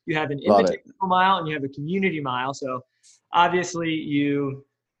mile? You have an invitational mile and you have a community mile. So obviously you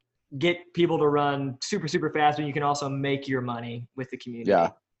get people to run super, super fast, but you can also make your money with the community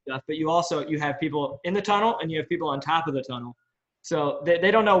stuff. But you have people in the tunnel and you have people on top of the tunnel. So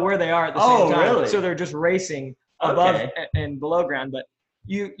they don't know where they are at the same time. Really? So they're just racing above and below ground. But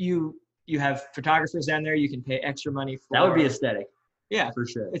you have photographers down there you can pay extra money for. That would be aesthetic. Yeah, for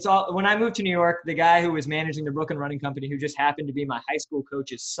sure. It's all. When I moved to New York, the guy who was managing the Brooklyn running company, who just happened to be my high school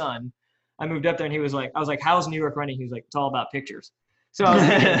coach's son, I moved up there and he was like, I was like, how's New York running? He was like, it's all about pictures. So I was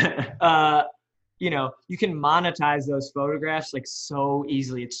thinking, you can monetize those photographs like so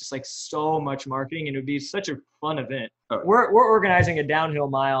easily. It's just like so much marketing, and it would be such a fun event. Oh. We're organizing a downhill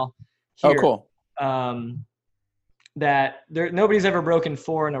mile here. Oh, cool. That nobody's ever broken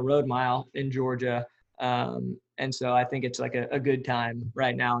 4 in a road mile in Georgia. And so I think it's like a good time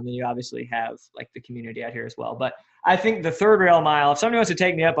right now. And then you obviously have like the community out here as well. But I think the third rail mile, if somebody wants to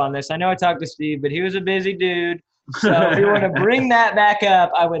take me up on this, I know I talked to Steve, but he was a busy dude. So if you want to bring that back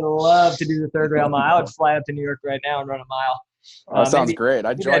up, I would love to do the third rail mile. I would fly up to New York right now and run a mile. That sounds great.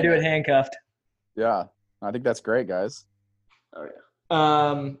 I'd join. I do it handcuffed. Yeah, I think that's great, guys. Oh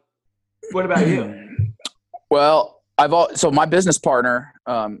yeah. What about you? Well, so my business partner,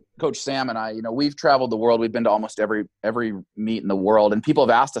 Coach Sam, and I, we've traveled the world. We've been to almost every meet in the world, and people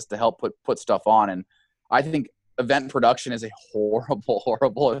have asked us to help put stuff on. And I think event production is a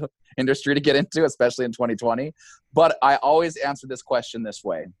horrible industry to get into, especially in 2020. But I always answer this question this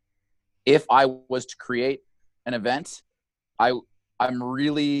way: if I was to create an event, I'm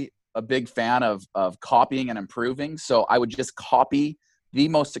really a big fan of copying and improving. So I would just copy the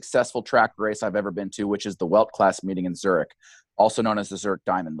most successful track race I've ever been to, which is the Welt Class meeting in Zurich, also known as the Zurich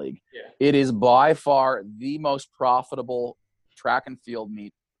Diamond League. Yeah. It is by far the most profitable track and field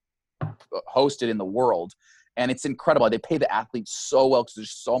meet hosted in the world. And it's incredible. They pay the athletes so well because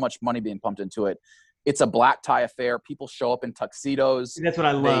there's so much money being pumped into it. It's a black tie affair. People show up in tuxedos. That's what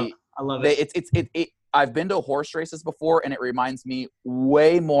I love. I love it. I've been to horse races before, and it reminds me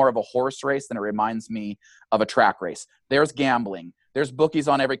way more of a horse race than it reminds me of a track race. There's gambling. There's bookies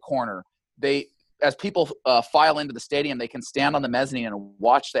on every corner. As people file into the stadium, they can stand on the mezzanine and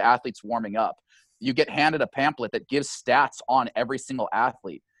watch the athletes warming up. You get handed a pamphlet that gives stats on every single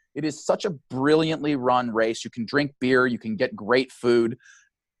athlete. It is such a brilliantly run race. You can drink beer. You can get great food.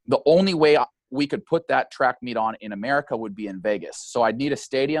 The only way we could put that track meet on in America would be in Vegas. So I'd need a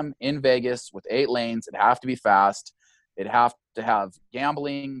stadium in Vegas with 8 lanes. It'd have to be fast. It'd have to have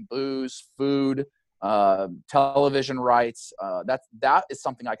gambling, booze, food, television rights. That is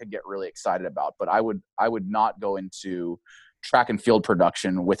something I could get really excited about. But I would not go into track and field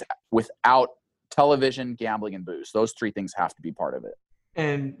production without television, gambling, and booze. Those 3 things have to be part of it.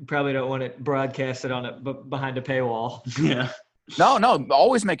 And probably don't want it broadcasted on it behind a paywall. Yeah. No,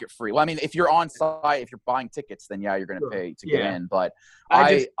 always make it free. Well, I mean, if you're on site, if you're buying tickets, then yeah, you're going to pay to get in. But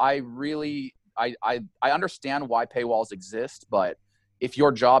I understand why paywalls exist, but if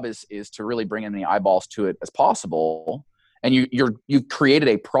your job is to really bring in the eyeballs to it as possible, and you've created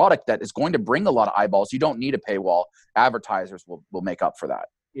a product that is going to bring a lot of eyeballs, you don't need a paywall. Advertisers will make up for that.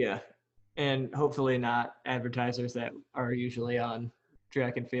 Yeah, and hopefully not advertisers that are usually on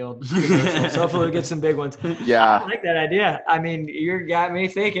track and field. So hopefully we'll get some big ones. Yeah. I like that idea. I mean, you got me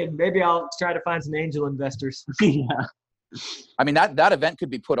thinking maybe I'll try to find some angel investors. Yeah. I mean, that event could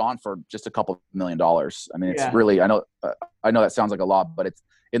be put on for just a couple $1 million. I mean, it's really, I know that sounds like a lot, but it's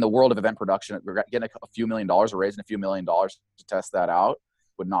in the world of event production, we're getting a few $1 million or raising a few $1 million to test that out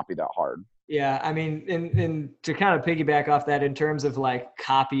would not be that hard. Yeah. I mean, and to kind of piggyback off that in terms of like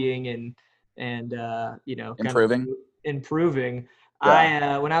copying and improving.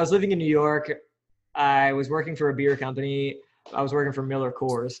 Yeah. When I was living in New York, I was working for a beer company. I was working for Miller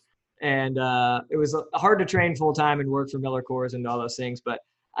Coors, and it was hard to train full time and work for Miller Coors and all those things. But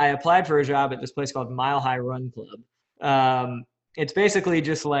I applied for a job at this place called Mile High Run Club. It's basically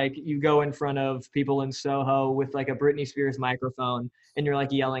just like you go in front of people in Soho with like a Britney Spears microphone, and you're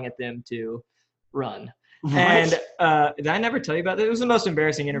like yelling at them to run. What? And did I never tell you about this? It was the most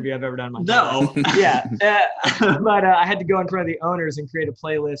embarrassing interview I've ever done in my life. No. Yeah. But I had to go in front of the owners and create a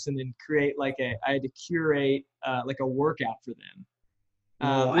playlist and then create I had to curate like a workout for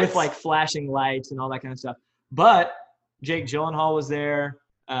them with like flashing lights and all that kind of stuff. But Jake Gyllenhaal was there.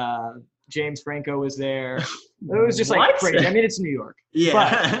 James Franco was there. It was just like crazy. I mean, it's New York.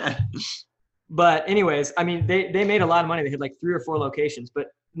 Yeah. But anyways, I mean, they made a lot of money. They had like 3 or 4 locations, but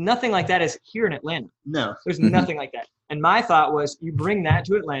nothing like that is here in Atlanta. No. There's nothing like that. And my thought was you bring that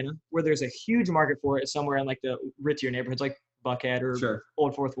to Atlanta where there's a huge market for it somewhere in like the ritzier neighborhoods like Buckhead or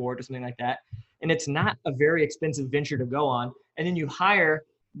Old Fourth Ward or something like that. And it's not a very expensive venture to go on. And then you hire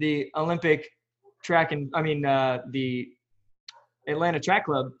the Olympic track and the Atlanta Track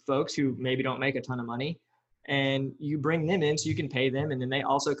Club folks who maybe don't make a ton of money, and you bring them in so you can pay them, and then they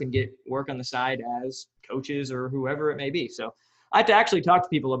also can get work on the side as coaches or whoever it may be. So I had to actually talk to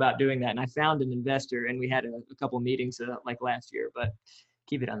people about doing that, and I found an investor, and we had a couple of meetings like last year, but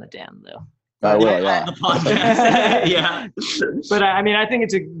keep it on the down though. I will, yeah. The podcast. Yeah. But I think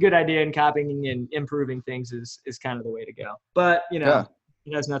it's a good idea, and copying and improving things is kind of the way to go. But,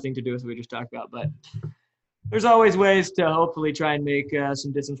 It has nothing to do with what we just talked about. But there's always ways to hopefully try and make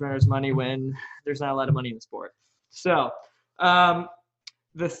some distance runners money when there's not a lot of money in the sport. So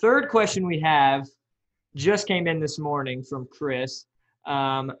the third question we have just came in this morning from Chris.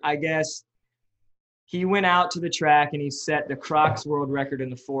 I guess he went out to the track and he set the Crocs world record in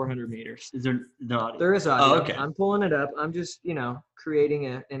the 400 meters. Is there no audio? There is audio. Oh, okay. I'm pulling it up. I'm just, creating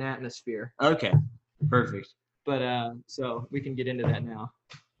an atmosphere. Okay. Perfect. But so we can get into that now.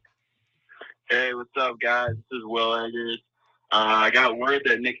 Hey, what's up, guys? This is Will Eggers. I got word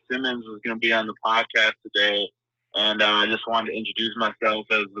that Nick Symmonds was going to be on the podcast today, and I just wanted to introduce myself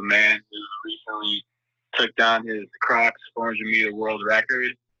as the man who recently took down his Crocs 400-meter world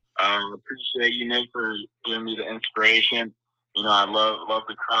record. Appreciate you, Nick, for giving me the inspiration. I love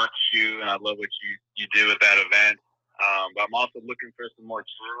the Crocs shoe, and I love what you do at that event. But I'm also looking for some more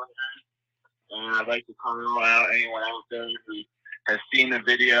challengers, and I'd like to call out anyone out there who has seen the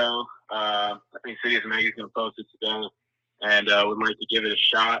video. I think City of Mag is going to post it today, and would like to give it a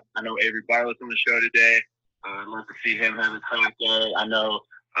shot. I know Avery Bartlett's on the show today. I'd love to see him have a crack at it. I know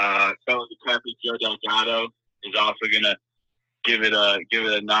fellow decathlete Joe Delgado is also going to give it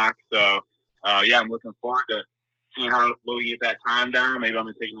a knock. So I'm looking forward to seeing how we get that time down. Maybe I'm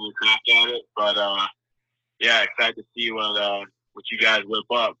going to take another crack at it, but excited to see what you guys whip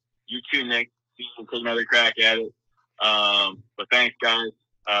up. You too, Nick. See you can take another crack at it. But thanks, guys.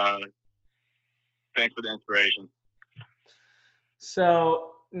 Thanks for the inspiration.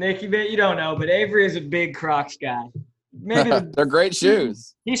 So, Nick, you don't know, but Avery is a big Crocs guy. Maybe they're great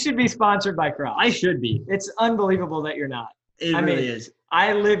shoes. He should be sponsored by Crocs. I should be. It's unbelievable that you're not. It really is.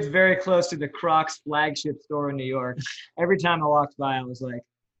 I lived very close to the Crocs flagship store in New York. Every time I walked by, I was like,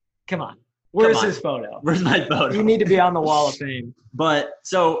 come on. Where's his photo? Where's my photo? You need to be on the Wall of Fame. But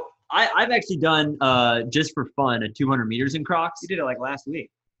so I've actually done just for fun a 200 meters in Crocs. You did it like last week.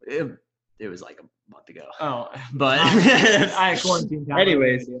 It was like a month ago. Oh, but I had quarantine time.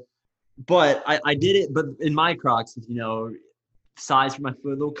 Anyways, but I did it. But in my Crocs, size for my foot, a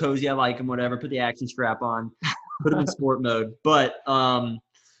little cozy. I like them. Whatever. Put the action strap on. Put them in sport mode. But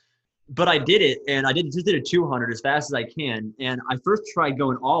I did it, and I just did a 200 as fast as I can. And I first tried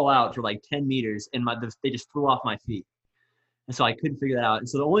going all out for like 10 meters, and they just flew off my feet. And so I couldn't figure that out. And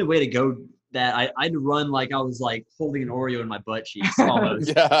so the only way to go that I had to run like I was like holding an Oreo in my butt cheeks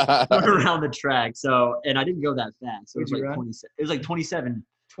almost around the track. So, and I didn't go that fast. So it was like 27. It was like 27.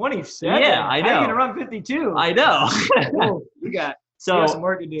 27? Yeah, I know. How are you gonna run 52? I know. Whoa, you got some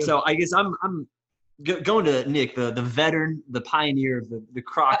work to do. So I guess I'm going to Nick, the veteran, the pioneer of the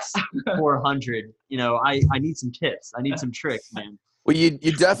Crocs 400. I need some tips. I need some tricks, man. Well, you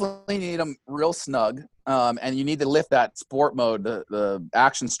definitely need them real snug, and you need to lift that sport mode, the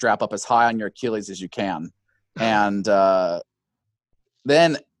action strap up as high on your Achilles as you can, and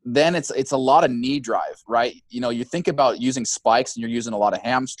then it's a lot of knee drive, right? You think about using spikes, and you're using a lot of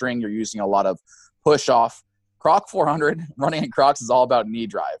hamstring, you're using a lot of push off. Croc 400 running in Crocs is all about knee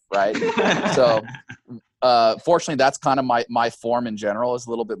drive, right? So fortunately, that's kind of my form in general is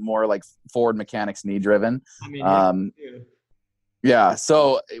a little bit more like forward mechanics knee driven. Yeah.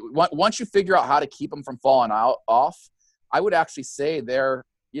 So once you figure out how to keep them from falling off, I would actually say they're,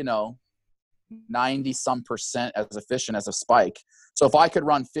 90% as efficient as a spike. So if I could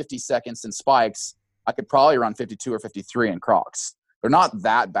run 50 seconds in spikes, I could probably run 52 or 53 in Crocs. They're not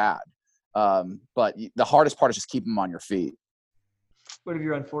that bad. But the hardest part is just keeping them on your feet. What have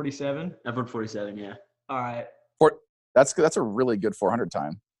you run, 47? I've run 47, yeah. All right. That's a really good 400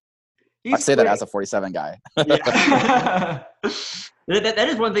 time. I say that as a 47 guy. Yeah. that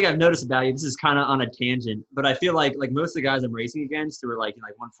is one thing I've noticed about you. This is kind of on a tangent, but I feel like most of the guys I'm racing against who are like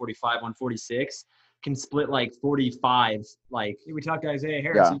 145, 146 can split like 45. Like we talked to Isaiah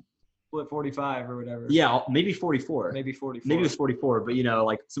Harris. Yeah. Split 45 or whatever. Yeah, maybe 44. Maybe 44. Maybe it was 44, but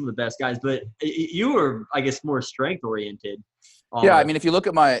like some of the best guys. But you were, I guess, more strength oriented. Yeah, I mean, if you look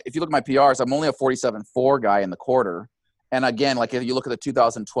at my PRs, I'm only a 47.4 guy in the quarter, And again, like if you look at the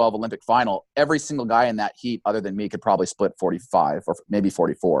 2012 Olympic final, every single guy in that heat other than me could probably split 45 or maybe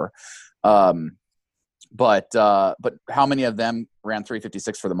 44. But how many of them ran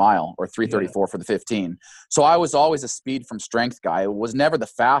 356 for the mile or 334 for the 15? So I was always a speed from strength guy. I was never the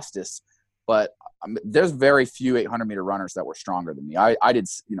fastest, but there's very few 800-meter runners that were stronger than me. I did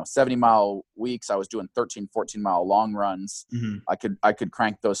 70-mile weeks. I was doing 13, 14-mile long runs. Mm-hmm. I could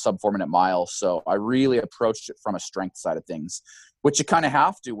crank those sub 4-minute miles. So I really approached it from a strength side of things, which you kind of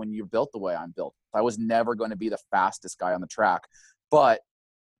have to when you're built the way I'm built. I was never going to be the fastest guy on the track, but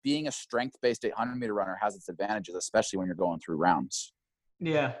being a strength-based 800-meter runner has its advantages, especially when you're going through rounds.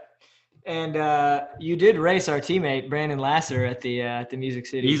 Yeah. And you did race our teammate, Brandon Lasser, at the Music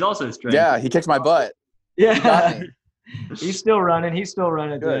City. He's also strength. Yeah, he kicked my butt. Yeah. He got me. He's still running. He's still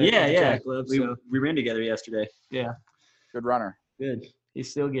running. Good. The Yeah. track club, so. We ran together yesterday. Yeah. Good runner. Good. He's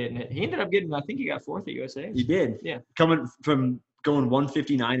still getting it. He ended up getting, I think he got 4th at USA. He did. Yeah. Coming from going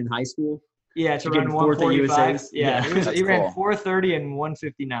 159 in high school. Yeah, to Getting run 4th at 145. USA's. Yeah, Yeah. he ran Cool. 430 and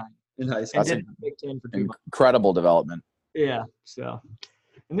 159. In high school. And That's did the Big Ten for 2 months. Incredible development. Yeah, so.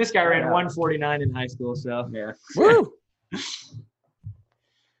 And this guy ran 149 in high school, so. Yeah. Woo!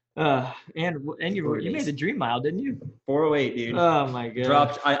 And you made the Dream Mile, didn't you? 408, dude. Oh my god.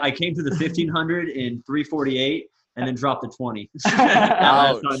 Dropped. I came to the 1500 in 348, and then dropped to 20.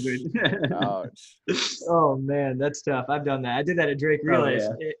 Ouch. 100. Ouch. Oh man, that's tough. I've done that. I did that at Drake Relays.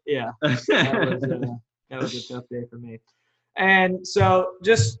 Yeah. That was a tough day for me. And so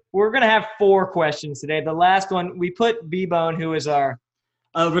we're going to have 4 questions today. The last one, we put B-Bone, who is our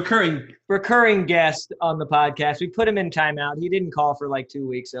recurring guest on the podcast. We put him in timeout. He didn't call for like 2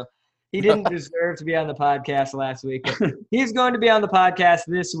 weeks, so he didn't deserve to be on the podcast last week. But he's going to be on the podcast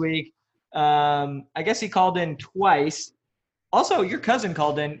this week. I guess he called in twice. Also, your cousin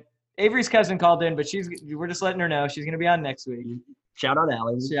called in. Avery's cousin called in, but we're just letting her know she's going to be on next week. Shout out,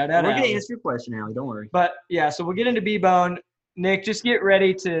 Allie. Shout out, We're going Allie. to answer your question, Allie. Don't worry. But yeah, so we'll get into B-Bone. Nick, just get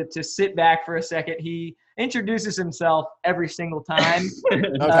ready to sit back for a second. He introduces himself every single time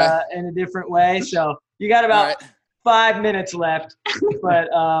Okay. in a different way. So you got about 5 minutes left. But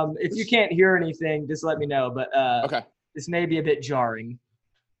if you can't hear anything, just let me know. But Okay. this may be a bit jarring.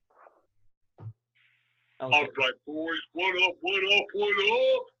 All right, boys. What up?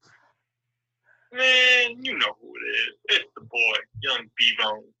 Man, you know who it is. It's the boy, Young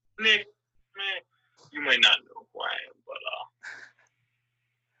B-Bone. Nick, man, you may not know who I am, but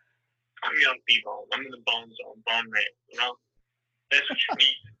I'm Young B-Bone. I'm in the bone zone, bone man, you know? That's what you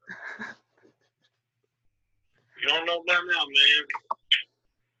need. You don't know about now, man.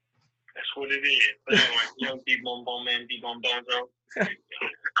 That's what it is. But anyway, Young B-Bone, bone man, B-Bone, bone zone.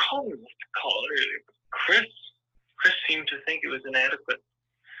 Call me what to call it. Chris seemed to think it was inadequate.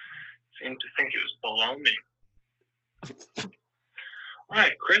 Seemed to think it was below me. All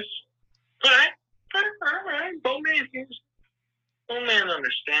right, Chris. All right. Bone man hears. Bone man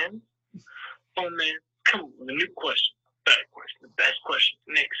understands. Bone man, come on with a new question. Bad question. The best question.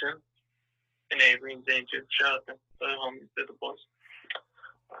 Nixon and Avery and Danger. Shout out to the homies, to the boys.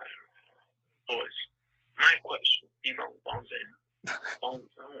 All right. Boys, my question. B-Bone, Bone Zone. Bone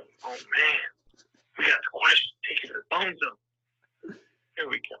Zone. Oh, man. We got the question. Take it to the Bone Zone. Here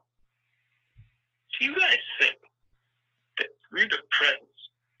we go. Do you guys think that through the presence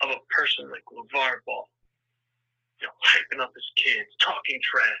of a person like LeVar Ball, hyping up his kids, talking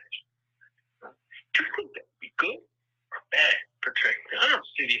trash, do you think that would be good or bad for Drake? I know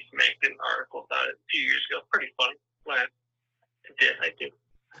CD Smack did an article about it a few years ago. Pretty funny. Laugh. I did.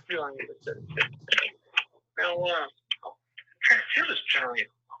 I feel like it said it. Now, track and field is generally a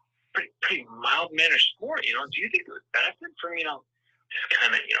pretty mild-mannered sport, Do you think it would benefit from, just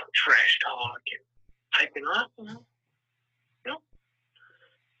kind of, trash talk and hyping up,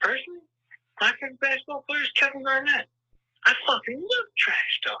 Personally, my favorite basketball player is Kevin Garnett. I fucking love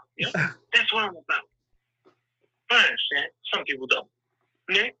trash talk, That's what I'm about. I understand. Some people don't.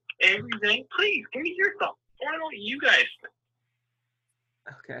 Nick, everything, please, give me your thoughts. I want to know what you guys think.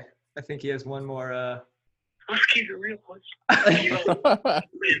 Okay. I think he has one more. Let's keep it real, boys.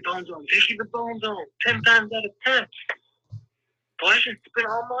 Bone Zone. Take you to the Bone Zone. 10 times out of 10. Pleasure. It's been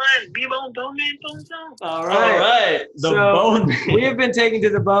all mine. B-Bone, Bone Man, Bone Zone. All right. The Bone Man. We have been taken to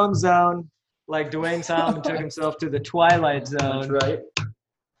the Bone Zone like Dwayne Solomon took himself to the Twilight Zone. That's right.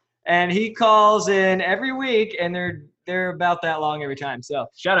 And he calls in every week, and they're about that long every time. So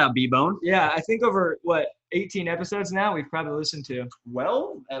Shout out, B-Bone. yeah, I think over 18 episodes now we've probably listened to.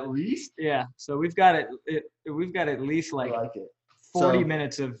 Well, at least. Yeah, so we've got we've got at least I like it. 40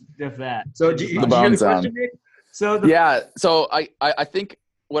 minutes of that. So, did you The hear Bone the Zone. question, Nick? So Yeah. So I think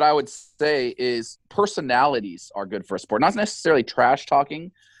what I would say is personalities are good for a sport. Not necessarily trash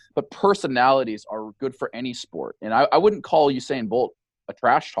talking, but personalities are good for any sport. And I wouldn't call Usain Bolt a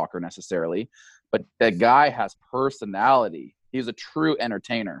trash talker necessarily, but that guy has personality. He's a true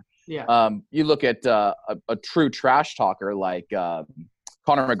entertainer. Yeah. You look at a true trash talker like Conor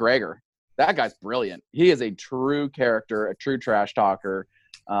McGregor. That guy's brilliant. He is a true character, a true trash talker.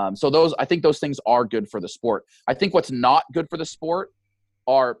 So I think those things are good for the sport. I think what's not good for the sport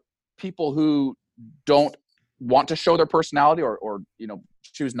are people who don't want to show their personality or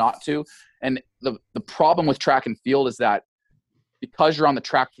choose not to. And the problem with track and field is that because you're on the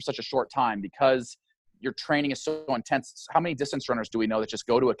track for such a short time, because your training is so intense, how many distance runners do we know that just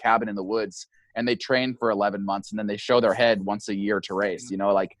go to a cabin in the woods and they train for 11 months and then they show their head once a year to race?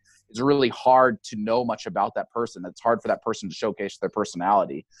 It's really hard to know much about that person. It's hard for that person to showcase their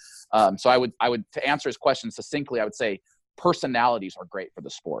personality. So I would, to answer his question succinctly, I would say personalities are great for the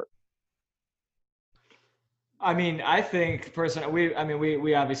sport. I mean, I think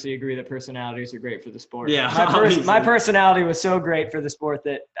we obviously agree that personalities are great for the sport. Yeah. My personality was so great for the sport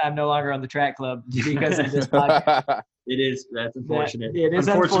that I'm no longer on the track club because of this podcast. That's unfortunate. It is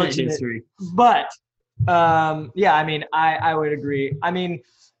unfortunate history. But I would agree. I mean,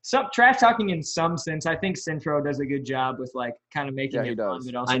 some trash talking in some sense. I think Centro does a good job with like kind of making it fun,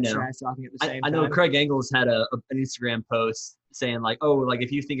 but also trash talking at the same time. I know Craig Engels had an Instagram post saying like, oh, like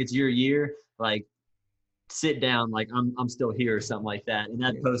if you think it's your year, like sit down, like I'm still here or something like that. And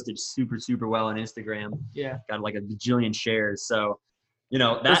that posted super, super well on Instagram. Yeah. Got like a bajillion shares. So,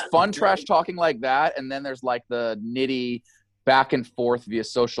 there's fun trash talking like that. And then there's like the nitty back and forth via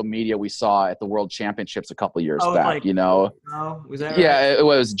social media we saw at the World Championships a couple years back, Oh, was that right? Yeah, it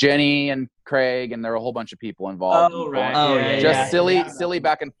was Jenny and Craig, and there were a whole bunch of people involved. Oh, right. Silly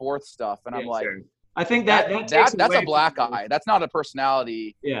back and forth stuff. And I'm like, sure. I think that's a black eye. That's not a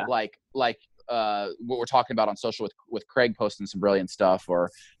personality. Yeah. Like what we're talking about on social with Craig posting some brilliant stuff,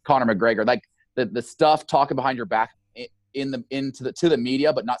 or Conor McGregor, like the stuff talking behind your back to the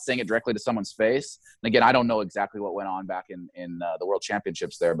media, but not saying it directly to someone's face. And again, I don't know exactly what went on back in the World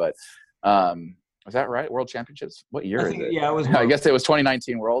Championships there, but was that right? World Championships? What year is it? Yeah, it was. I guess it was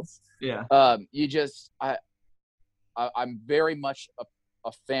 2019 Worlds. Yeah. I'm very much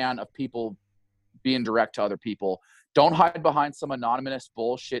a fan of people being direct to other people. Don't hide behind some anonymous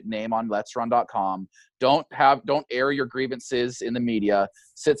bullshit name on letsrun.com. Don't air your grievances in the media.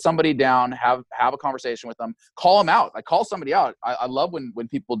 Sit somebody down, have a conversation with them, call them out. Like call somebody out. I love when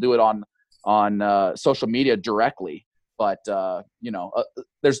people do it on social media directly, but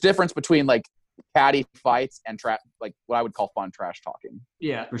there's difference between like catty fights and like what I would call fun trash talking.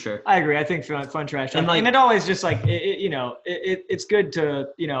 Yeah, for sure. I agree. I think fun trash talking, and it always just like it's good to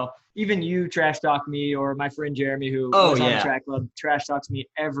even you trash talk me, or my friend Jeremy who was on the track club trash talks me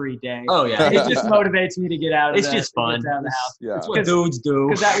every day. Oh yeah, it just motivates me to get out of it's just fun. Out of the house. Yeah, it's what dudes do.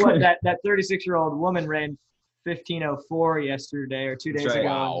 Because that 36-year-old woman ran 15:04 yesterday or 2 days ago,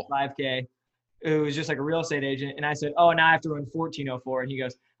 Wow. 5K. It was just like a real estate agent, and I said, "Oh, now I have to run 14:04," and he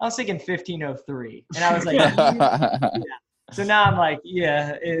goes, "I was thinking 15:03," and I was like, "Yeah." So now I'm like,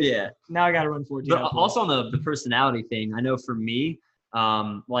 "Yeah, Now I got to run 14:04." But also on the personality thing, I know for me,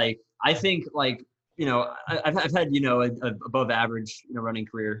 like I think like I've had a above average running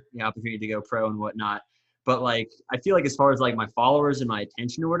career, opportunity to go pro and whatnot, but like I feel like as far as like my followers and my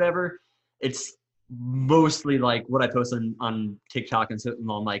attention or whatever, it's mostly like what I post on TikTok and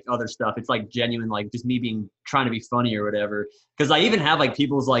on like other stuff. It's like genuine, like just me trying to be funny or whatever. Because I even have like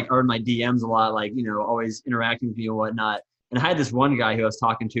people's like are in my DMs a lot, like always interacting with me and whatnot. And I had this one guy who I was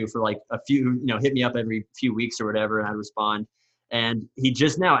talking to for like a few, hit me up every few weeks or whatever, and I'd respond. And he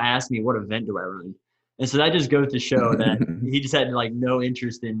just now asked me, what event do I run? And so that just goes to show that he just had like no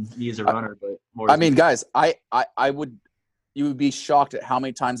interest in me as a runner, but more. I mean, guys, you would be shocked at how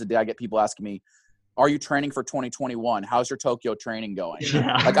many times a day I get people asking me, are you training for 2021? How's your Tokyo training going?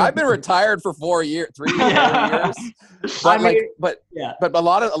 Yeah. Like I've been retired for 4 years, 3 years. But but a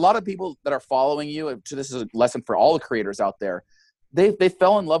lot of people that are following you, this is a lesson for all the creators out there. They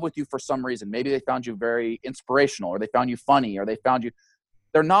fell in love with you for some reason. Maybe they found you very inspirational, or they found you funny, or they found you.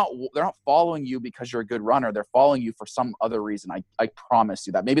 They're not following you because you're a good runner. They're following you for some other reason. I promise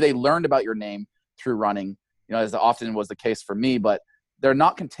you that. Maybe they learned about your name through running, as often was the case for me, but they're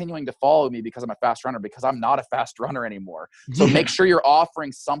not continuing to follow me because I'm a fast runner, because I'm not a fast runner anymore. So make sure you're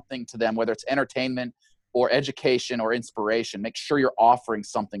offering something to them, whether it's entertainment or education or inspiration. Make sure you're offering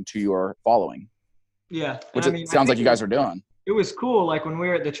something to your following. Yeah. Which it sounds like you guys are doing. It was cool. Like when we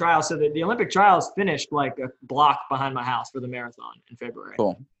were at the trials, so the Olympic trials finished like a block behind my house for the marathon in February.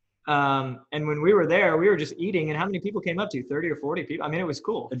 Cool. And when we were there, we were just eating. And how many people came up to? 30 or 40 people. I mean, it was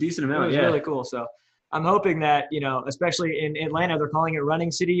cool. A decent It amount. was really cool. So I'm hoping that, especially in Atlanta, they're calling it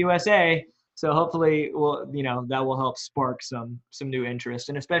Running City USA. So hopefully, that will help spark some new interest.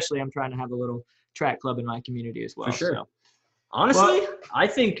 And especially, I'm trying to have a little track club in my community as well. For sure. So. Honestly, I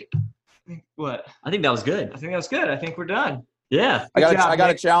think What? I think that was good. I think that was good. I think we're done. Yeah. I got a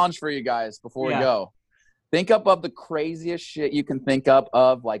Nick. challenge for you guys before we go. Think up of the craziest shit you can think up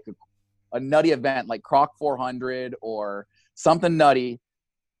of, like a nutty event like Croc 400 or something nutty.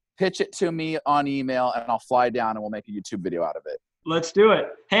 Pitch it to me on email, and I'll fly down and we'll make a YouTube video out of it. Let's do it.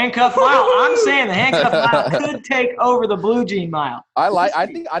 Handcuff mile. I'm saying the handcuff mile could take over the blue jean mile. I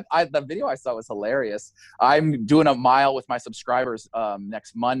think the video I saw was hilarious. I'm doing a mile with my subscribers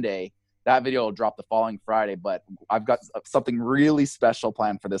next Monday. That video will drop the following Friday, but I've got something really special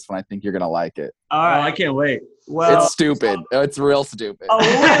planned for this one. I think you're going to like it. All right. I can't wait. Well, It's stupid. It's real stupid. Oh, we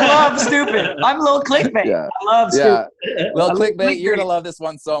love stupid. I'm a little clickbait. Yeah. I love stupid. Well, I love clickbait, you're clickbait. going to love this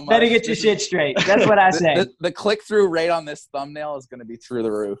one so much. Better get your shit straight. That's what I say. The click-through rate on this thumbnail is going to be through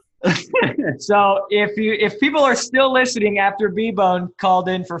the roof. So if people are still listening after B-Bone called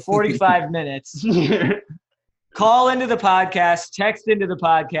in for 45 minutes, call into the podcast, text into the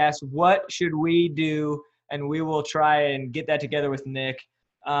podcast, what should we do? And we will try and get that together with Nick.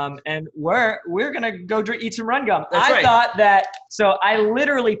 And we're going to go eat some run gum. I thought that – so I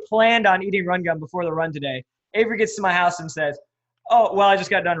literally planned on eating run gum before the run today. Avery gets to my house and says, oh, well, I just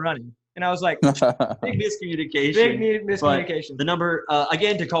got done running. And I was like, big miscommunication. Big miscommunication. But the number,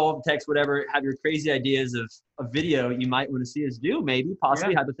 again, to call, text, whatever, have your crazy ideas of a video you might want to see us do, maybe,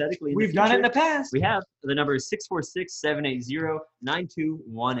 possibly, hypothetically. We've done it in the past. We have. The number is 646-780-9218.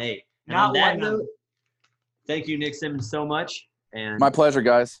 And Not on that one note, number. thank you, Nick Symmonds, so much. And My pleasure,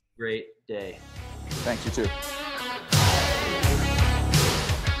 guys. great day. Thanks, you too.